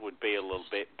numbers would be a little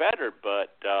bit better,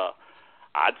 but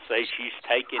I'd say she's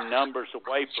taking numbers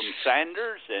away from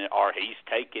Sanders, or he's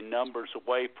taking numbers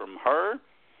away from her.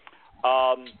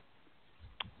 I'm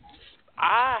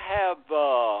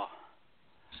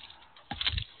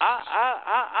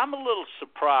a little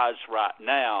surprised right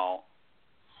now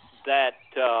that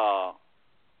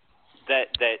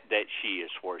she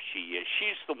is where she is.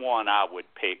 She's the one I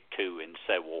would pick too and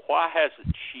say, well, why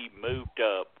hasn't she moved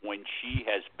up when she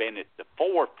has been at the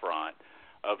forefront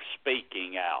of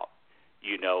speaking out,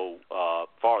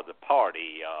 for the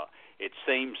party? It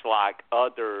seems like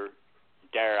other,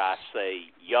 dare I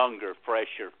say, younger,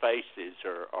 fresher faces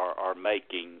are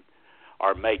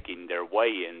making their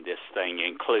way in this thing,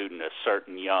 including a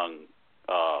certain young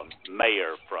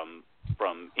mayor from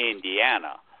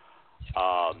Indiana.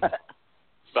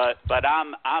 But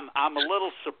I'm a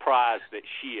little surprised that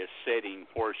she is sitting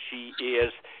where she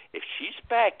is. If she's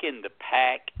back in the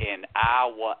pack in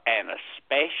Iowa and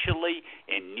especially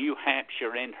in New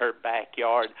Hampshire in her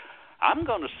backyard, I'm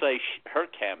going to say her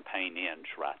campaign ends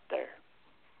right there.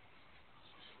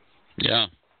 Yeah,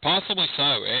 possibly so.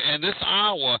 And this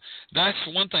Iowa, that's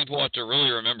one thing people have to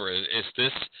really remember is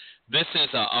this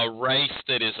is a race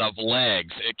that is of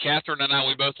legs. Catherine and I,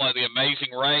 we both like the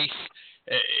Amazing Race.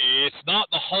 It's not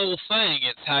the whole thing.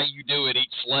 It's how you do it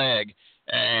each leg.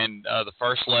 And the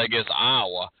first leg is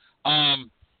Iowa. One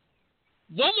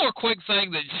more quick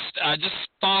thing that I just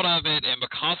thought of it, and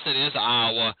because it is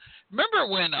Iowa, remember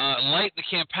when late in the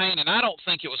campaign, and I don't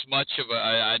think it was much of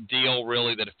a deal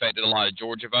really that affected a lot of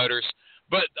Georgia voters,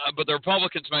 but the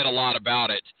Republicans made a lot about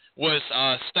it, was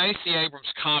Satacey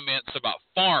Abrams' comments about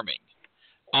farming.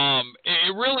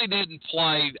 It really didn't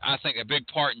play, I think, a big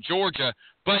part in Georgia,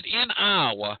 but in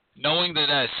Iowa, knowing that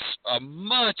that's a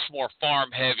much more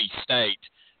farm-heavy state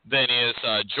than is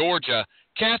Georgia,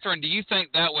 Catherine, do you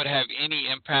think that would have any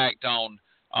impact on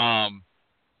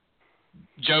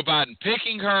Joe Biden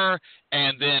picking her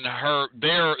and then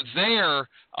their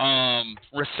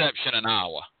reception in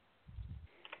Iowa?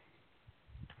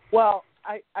 Well,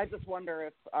 I just wonder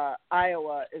if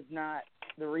Iowa is not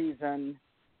the reason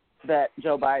that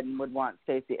Joe Biden would want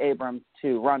Satacey Abrams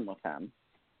to run with him.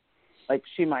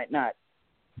 She might not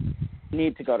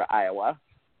need to go to Iowa.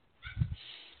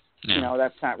 Yeah.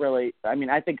 That's not really –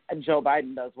 I think Joe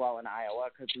Biden does well in Iowa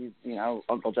because he's,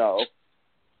 Uncle Joe.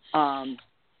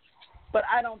 But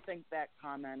I don't think that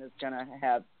comment is going to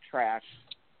have track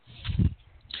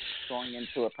going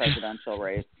into a presidential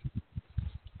race.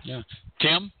 Yeah.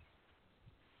 Tim?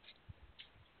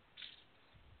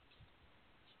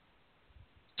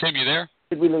 Tim, you there?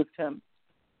 Did we lose Tim?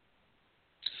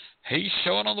 He's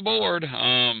showing on the board.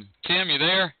 Tim, you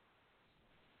there?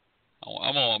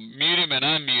 I'm mute him and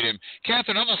unmute him.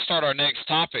 Catherine, I'm going to start our next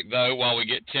topic, though, while we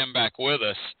get Tim back with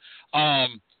us.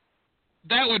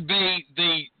 That would be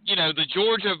the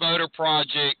Georgia Voter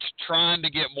Project trying to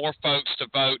get more folks to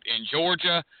vote in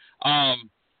Georgia.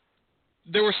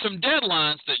 There were some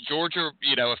deadlines that Georgia,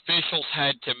 officials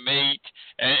had to meet,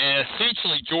 and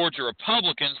essentially Georgia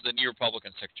Republicans, the new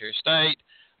Republican Secretary of State,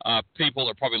 people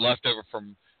that are probably left over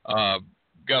from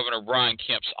Governor Brian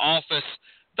Kemp's office,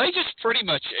 they just pretty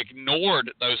much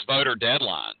ignored those voter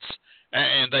deadlines,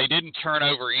 and they didn't turn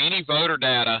over any voter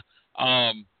data,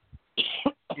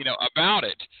 about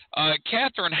it.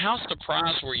 Catherine, how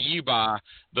surprised were you by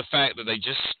the fact that they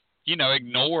just,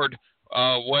 ignored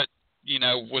what,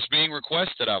 was being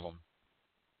requested of them?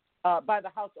 By the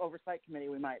House Oversight Committee,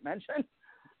 we might mention.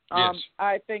 Yes.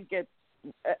 I think it's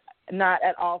not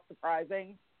at all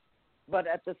surprising, but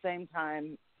at the same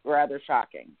time, rather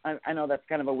shocking. I know that's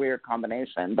kind of a weird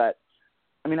combination, but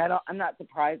I mean, I'm not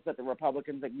surprised that the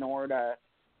Republicans ignored a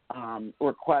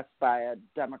request by a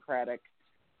democratically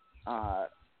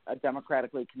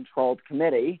controlled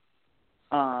committee,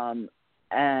 but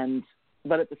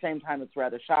at the same time, it's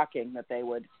rather shocking that they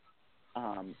would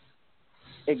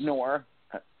ignore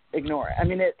it. I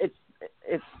mean, it's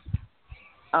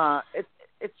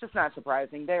just not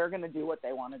surprising. They're going to do what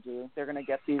they want to do. They're going to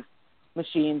get these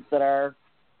machines that are,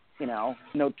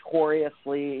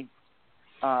 notoriously.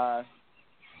 I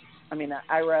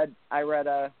read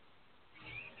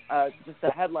just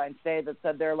a headline today that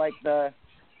said they're like the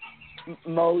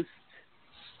most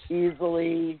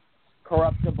easily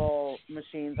corruptible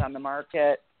machines on the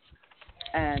market,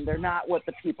 and they're not what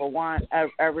the people want.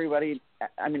 Everybody,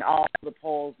 all the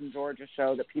polls in Georgia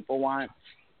show that people want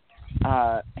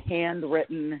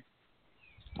handwritten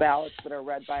ballots that are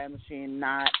read by a machine,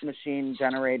 not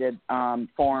machine-generated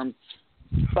forms.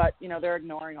 But, they're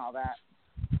ignoring all that.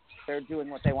 They're doing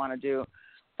what they want to do.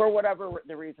 For whatever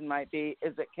the reason might be.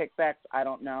 Is it kickbacks? I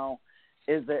don't know.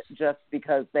 Is it just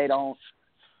because they don't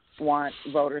want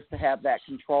voters to have that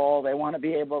control? They want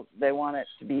it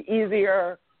to be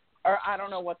easier, or I don't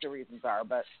know what the reasons are,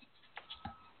 but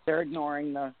they're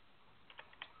ignoring the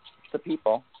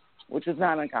people, which is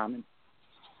not uncommon.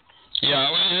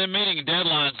 Yeah, and meeting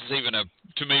deadlines is even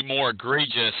to me more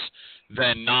egregious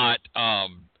than not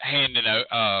handing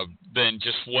than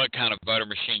just what kind of voter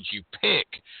machines you pick,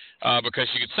 because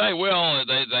you could say, well,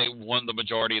 they won the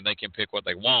majority and they can pick what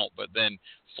they want, but then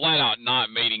flat out not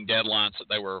meeting deadlines that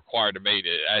they were required to meet,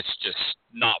 that's just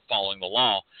not following the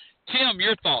law. Tim,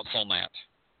 your thoughts on that?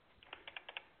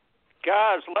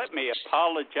 Guys, let me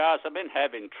apologize. I've been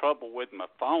having trouble with my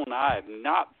phone. I have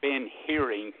not been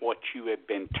hearing what you have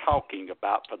been talking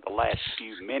about for the last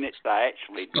few minutes. I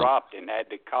actually dropped and had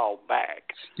to call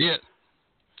back. Yeah.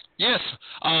 Yes.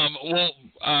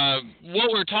 What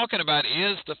we're talking about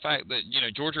is the fact that,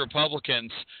 Georgia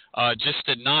Republicans just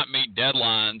did not meet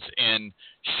deadlines in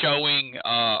showing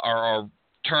or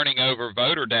turning over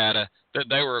voter data that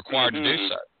they were required to do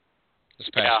so this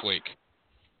past week.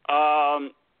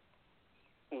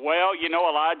 Well,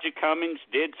 Elijah Cummings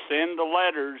did send the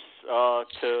letters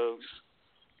to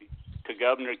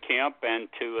Governor Kemp and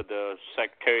to the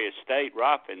Secretary of State,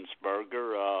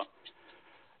 Raffensperger.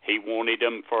 He wanted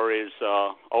them for his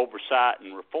Oversight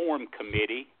and Reform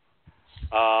Committee,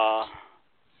 and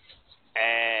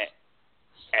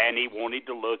he wanted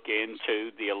to look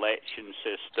into the election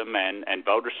system and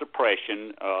voter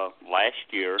suppression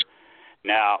last year.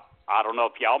 Now, I don't know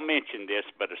if y'all mentioned this,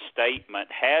 but a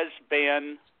statement has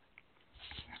been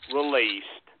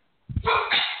released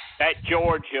that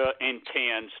Georgia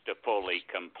intends to fully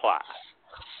comply.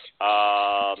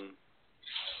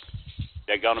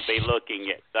 They're going to be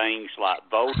looking at things like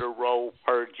voter roll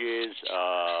purges,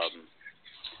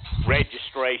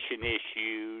 registration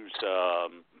issues.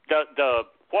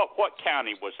 What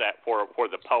county was that where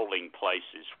the polling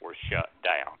places were shut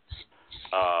down?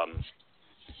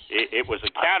 It was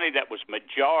a county that was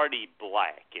majority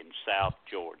black in South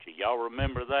Georgia. Y'all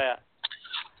remember that?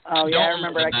 Oh, yeah, I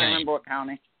remember. I can't remember what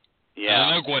county. Yeah.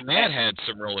 I know Gwinnett had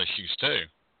some real issues, too.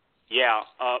 Yeah,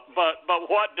 but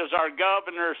what does our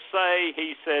governor say?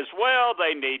 He says, well,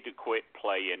 they need to quit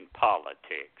playing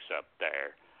politics up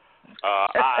there.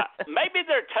 Maybe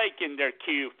they're taking their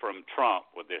cue from Trump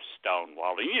with this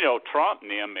stonewalling. Trump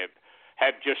and them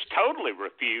have just totally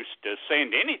refused to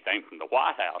send anything from the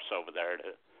White House over there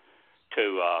to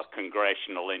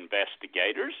congressional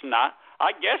investigators. And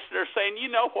I guess they're saying, you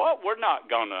know what, we're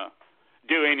not going to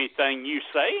do anything you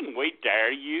say, and we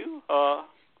dare you to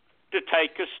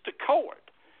take us to court.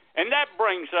 And that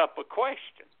brings up a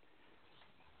question.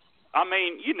 I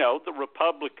mean, the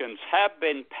Republicans have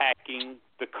been packing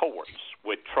the courts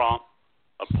with Trump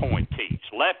appointees,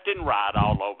 left and right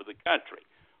all over the country.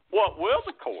 What will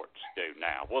the courts do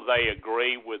now? Will they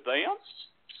agree with them?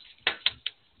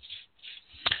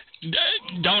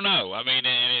 Don't know. I mean,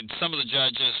 and some of the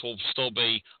judges will still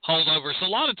be holdovers. A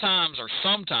lot of times, or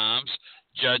sometimes,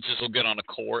 judges will get on a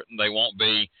court and they won't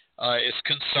be as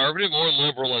conservative or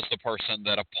liberal as the person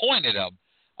that appointed them.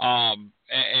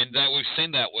 And that we've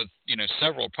seen that with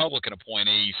several Republican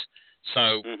appointees.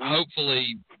 So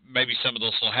hopefully, maybe some of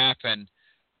this will happen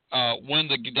when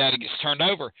the data gets turned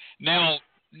over. Now,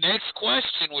 next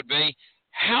question would be,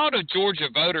 how do Georgia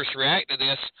voters react to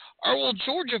this? Or will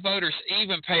Georgia voters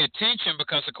even pay attention?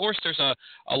 Because, of course, there's a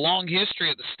long history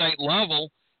at the state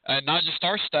level, not just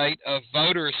our state, of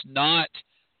voters not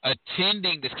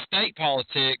attending the state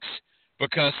politics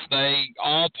because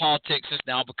all politics has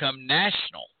now become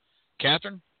national.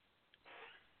 Catherine?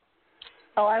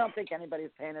 Oh, I don't think anybody's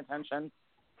paying attention.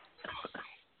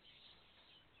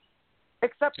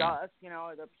 Except us,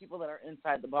 the people that are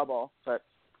inside the bubble. But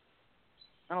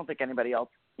I don't think anybody else,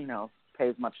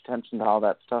 pays much attention to all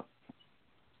that stuff.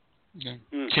 Okay.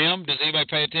 Tim, does anybody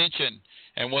pay attention?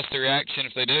 And what's the reaction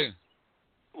if they do?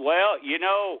 Well,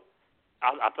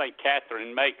 I think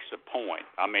Catherine makes a point.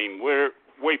 I mean,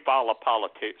 we follow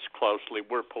politics closely.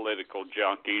 We're political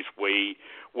junkies. We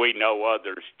know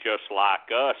others just like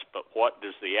us. But what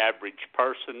does the average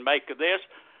person make of this?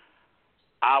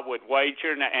 I would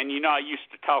wager, and I used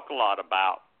to talk a lot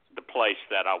about the place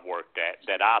that I worked at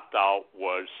that I thought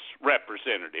was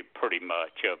representative pretty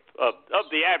much of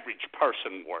the average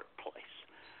person workplace.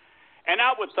 And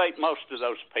I would think most of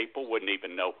those people wouldn't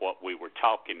even know what we were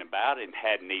talking about and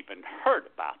hadn't even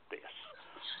heard about this.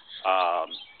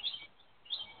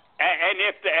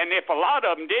 And if a lot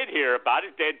of them did hear about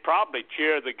it, they'd probably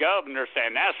cheer the governor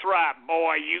saying, "That's right,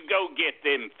 boy, you go get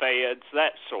them feds,"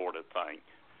 that sort of thing.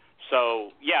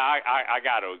 So, yeah, I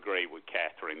got to agree with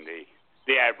Catherine.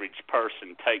 The average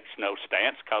person takes no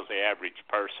stance because the average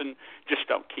person just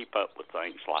don't keep up with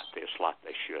things like this like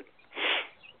they should.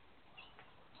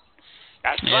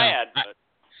 That's sad, but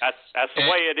that's the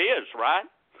way it is, right?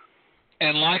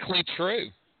 And likely true.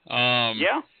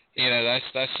 Yeah.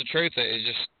 That's the truth. It's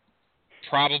just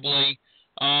probably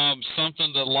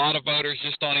something that a lot of voters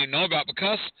just don't even know about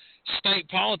because state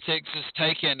politics has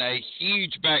taken a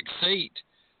huge back seat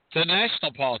to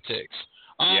national politics.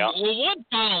 Well, one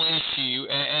final issue,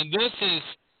 and this is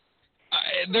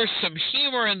there's some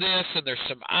humor in this and there's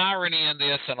some irony in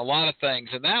this and a lot of things,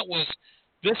 and that was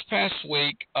this past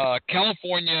week,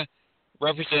 California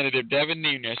Representative Devin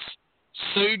Nunes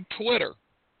sued Twitter.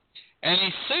 And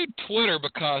he sued Twitter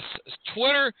because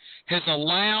Twitter has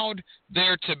allowed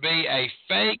there to be a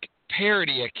fake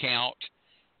parody account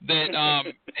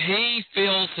that he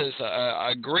feels has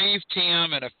aggrieved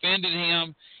him and offended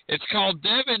him. It's called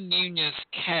Devin Nunes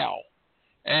Cow,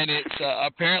 and it's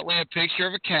apparently a picture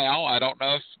of a cow. I don't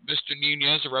know if Mr.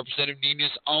 Nunes or Representative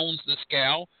Nunes owns this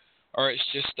cow or it's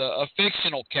just a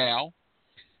fictional cow.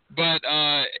 But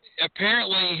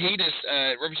apparently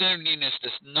Representative Nunes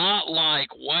does not like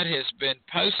what has been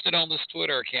posted on this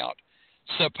Twitter account,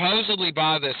 supposedly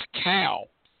by this cow.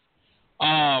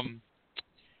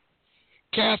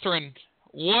 Catherine,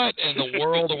 what in the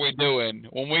world are we doing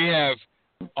when we have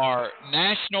our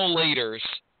national leaders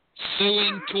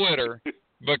suing Twitter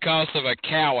because of a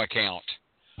cow account?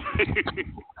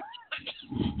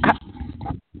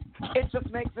 It just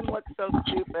makes him look so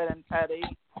stupid and petty.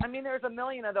 I mean, there's a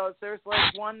million of those. There's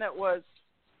like one that was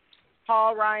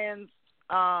Paul Ryan's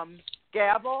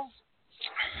gavel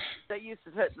that used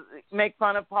to make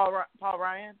fun of Paul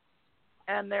Ryan.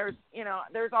 And there's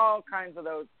all kinds of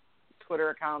those Twitter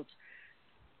accounts.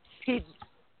 Pete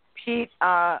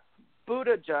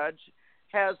Buttigieg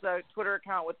has a Twitter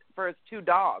account for his two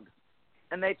dogs,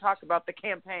 and they talk about the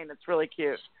campaign. It's really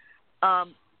cute.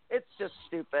 It's just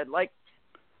stupid. Like,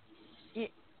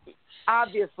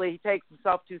 obviously he takes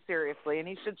himself too seriously, and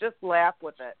he should just laugh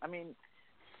with it. I mean,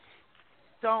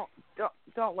 don't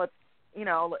let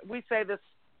we say this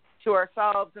to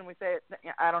ourselves, and we say it.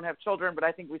 I don't have children, but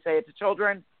I think we say it to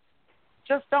children.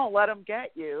 Just don't let them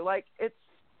get you. Like,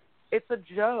 it's a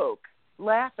joke.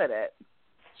 Laugh at it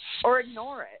or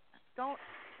ignore it. Don't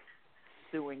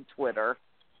suing Twitter.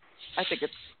 I think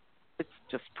it's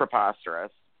just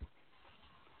preposterous.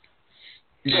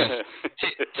 Yes.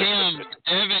 Tim,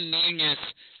 Devin Nunes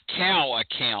cow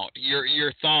account.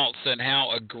 Your thoughts on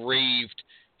how aggrieved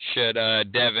should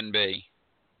Devin be?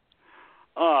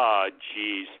 Oh,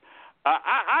 geez.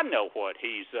 I know what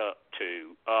he's up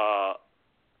to.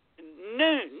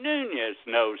 Nunes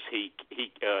knows he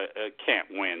can't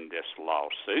win this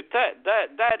lawsuit.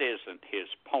 That isn't his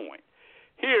point.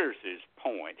 Here's his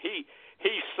point.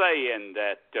 He's saying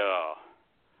that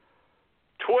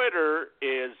Twitter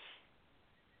is,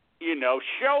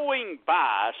 showing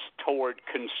bias toward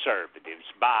conservatives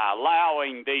by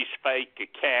allowing these fake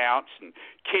accounts and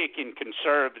kicking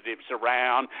conservatives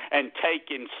around and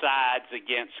taking sides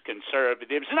against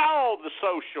conservatives. And all the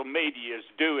social media is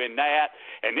doing that,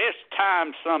 and it's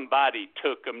time somebody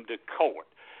took them to court.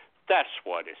 That's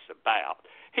what it's about.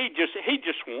 He just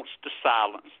wants to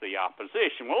silence the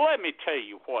opposition. Well, let me tell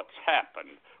you what's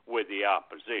happened with the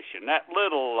opposition. That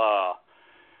little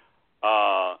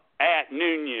at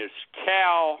Nunez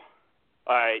Cow,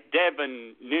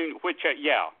 Devin Nunez,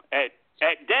 at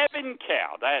Devin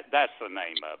Cow. That's the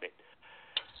name of it.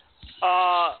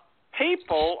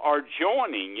 People are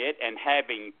joining it and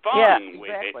having fun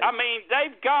with it. I mean,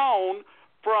 they've gone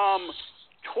from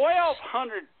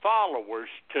 1,200 followers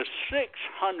to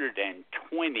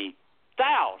 620,000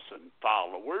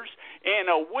 followers in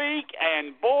a week,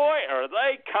 and boy, are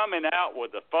they coming out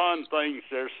with the fun things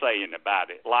they're saying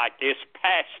about it, like it's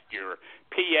pasture,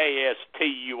 Pasture,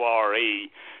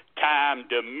 time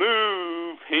to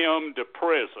move him to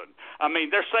prison. I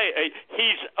mean, they're saying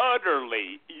he's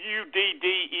utterly,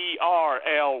 UDDERLY,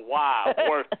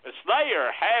 worthless. They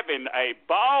are having a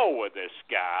ball with this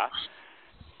guy.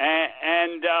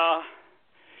 And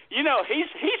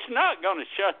he's not going to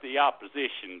shut the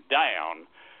opposition down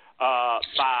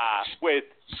with,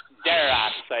 dare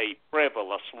I say,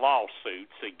 frivolous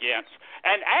lawsuits against.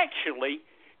 And actually,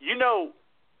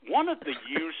 one of the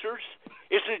users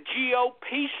is a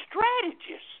GOP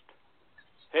strategist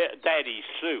that he's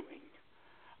suing.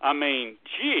 I mean,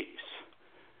 geez.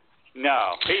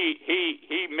 No,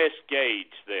 he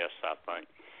misgauged this, I think.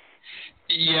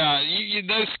 Yeah,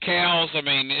 those cows, I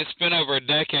mean, it's been over a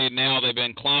decade now. They've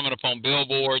been climbing up on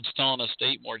billboards telling us to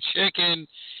eat more chicken,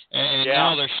 and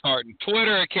now they're starting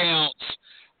Twitter accounts.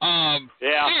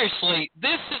 Seriously,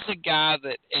 this is a guy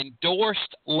that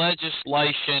endorsed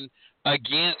legislation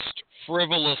against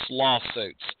frivolous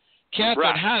lawsuits.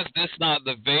 Catherine, how is this not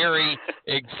the very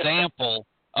example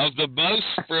of the most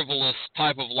frivolous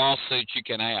type of lawsuit you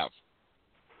can have?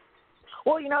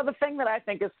 Well, the thing that I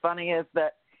think is funny is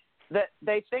that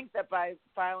they think that by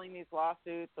filing these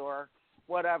lawsuits or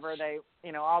whatever, they,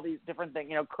 all these different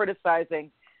things,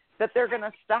 criticizing, that they're going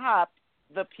to stop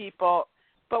the people.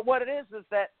 But what it is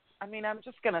that, I mean, I'm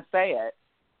just going to say it.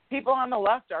 People on the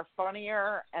left are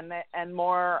funnier and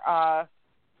more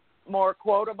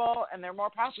quotable, and they're more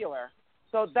popular.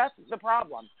 So that's the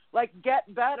problem. Like,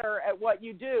 get better at what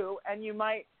you do, and you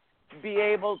might be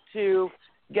able to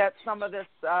get some of this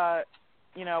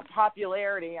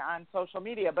popularity on social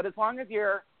media. But as long as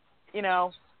you're,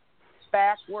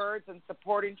 backwards and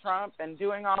supporting Trump and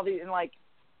doing all these, and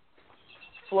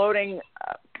floating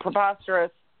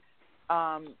preposterous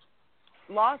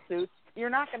lawsuits, you're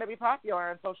not going to be popular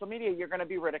on social media. You're going to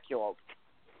be ridiculed.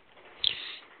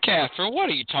 Catherine, what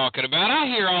are you talking about? I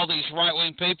hear all these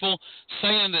right-wing people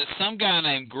saying that some guy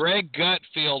named Greg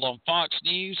Gutfeld on Fox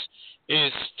News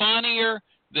is funnier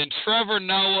than Trevor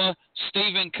Noah,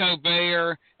 Stephen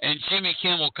Colbert, and Jimmy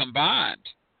Kimmel combined.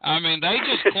 I mean, they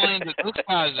just claim that this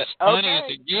guy is as funny as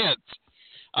it gets.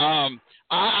 I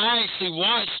actually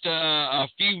watched a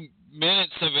few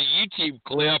minutes of a YouTube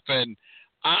clip, and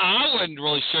I wasn't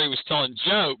really sure he was telling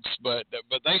jokes, but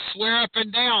they swear up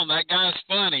and down that guy's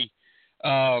funny.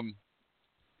 Tim,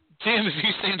 have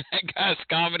you seen that guy's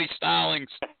comedy stylings?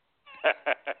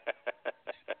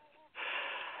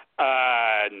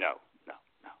 No.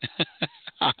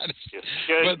 Just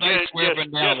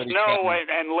know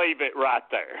and leave it right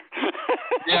there.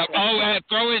 Yeah.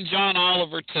 Throw in John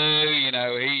Oliver too.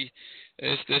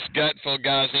 This Gutfeld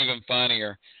guy's even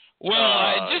funnier.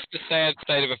 Well, just a sad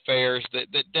state of affairs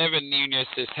that Devin Nunes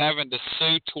is having to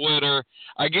sue Twitter.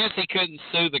 I guess he couldn't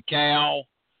sue the cow.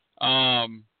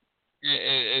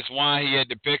 Is why he had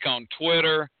to pick on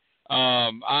Twitter.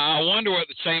 I wonder what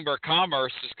the Chamber of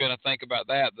Commerce is going to think about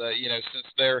that. Since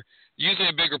they're usually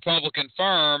a big Republican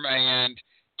firm, and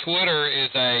Twitter is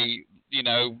a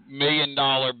 $1 billion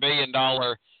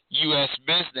U.S.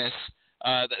 business,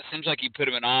 that seems like you put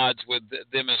him in odds with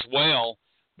them as well.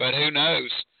 But who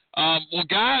knows? Well,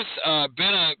 guys,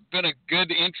 been a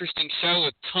good, interesting show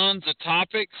with tons of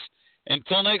topics.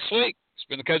 Until next week, it's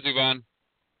been the Kudzu Vine.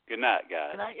 Good night,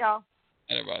 guys. Good night, y'all.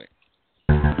 Everybody.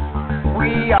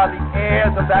 We are the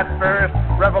heirs of that first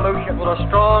revolution. Will a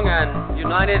strong and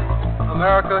united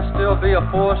America still be a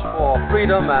force for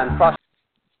freedom and prosperity?